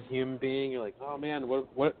worried as a human being. You're like, oh, man,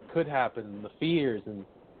 what could happen? The fears. And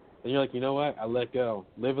then you're like, you know what? I let go.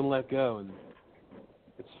 Live and let go. And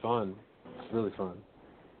it's fun. It's really fun.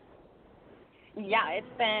 Yeah, it's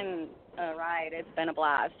been a ride. It's been a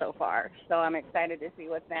blast so far. So I'm excited to see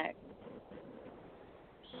what's next.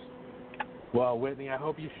 Well, Whitney, I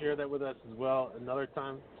hope you share that with us as well. Another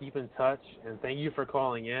time, keep in touch, and thank you for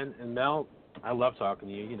calling in. And Mel, I love talking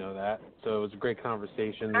to you. You know that. So it was a great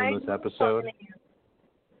conversation in this episode.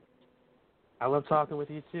 I love talking with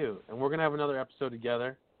you, too. And we're going to have another episode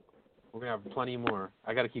together. We're going to have plenty more.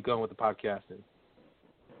 I got to keep going with the podcasting.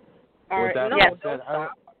 All with right. that being said,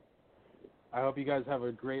 I hope you guys have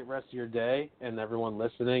a great rest of your day. And everyone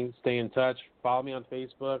listening, stay in touch. Follow me on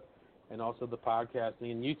Facebook. And also the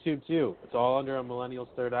podcasting and YouTube, too. It's all under a Millennial's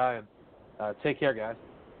Third Eye. And take care, guys.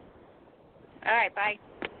 All right, bye.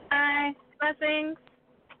 Bye. Blessings.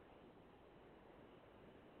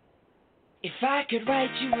 If I could write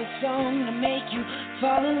you a song to make you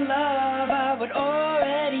fall in love, I would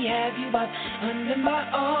already have you up under my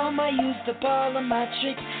arm. I used up all of my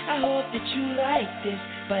tricks. I hope that you like this,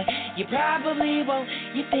 but you probably won't.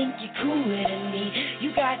 You think you're cooler than me. You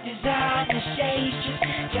got designer shades just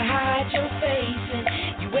to hide your face,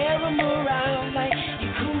 and you wear them around like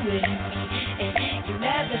you're cooler than me. And you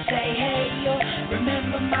never say hey or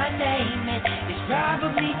remember my name, and it's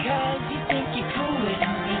probably 'cause you think you're cooler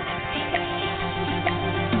than me.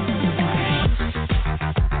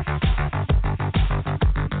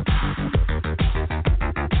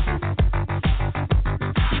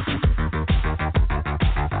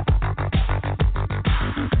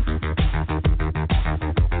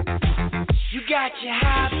 Got your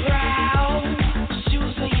highbrow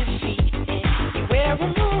shoes on your feet, and you wear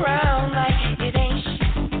them around like it ain't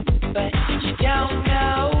shit. But you don't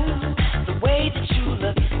know the way that you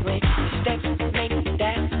look when your steps make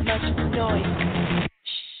that much noise.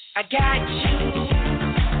 I got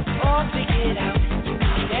you all figured out.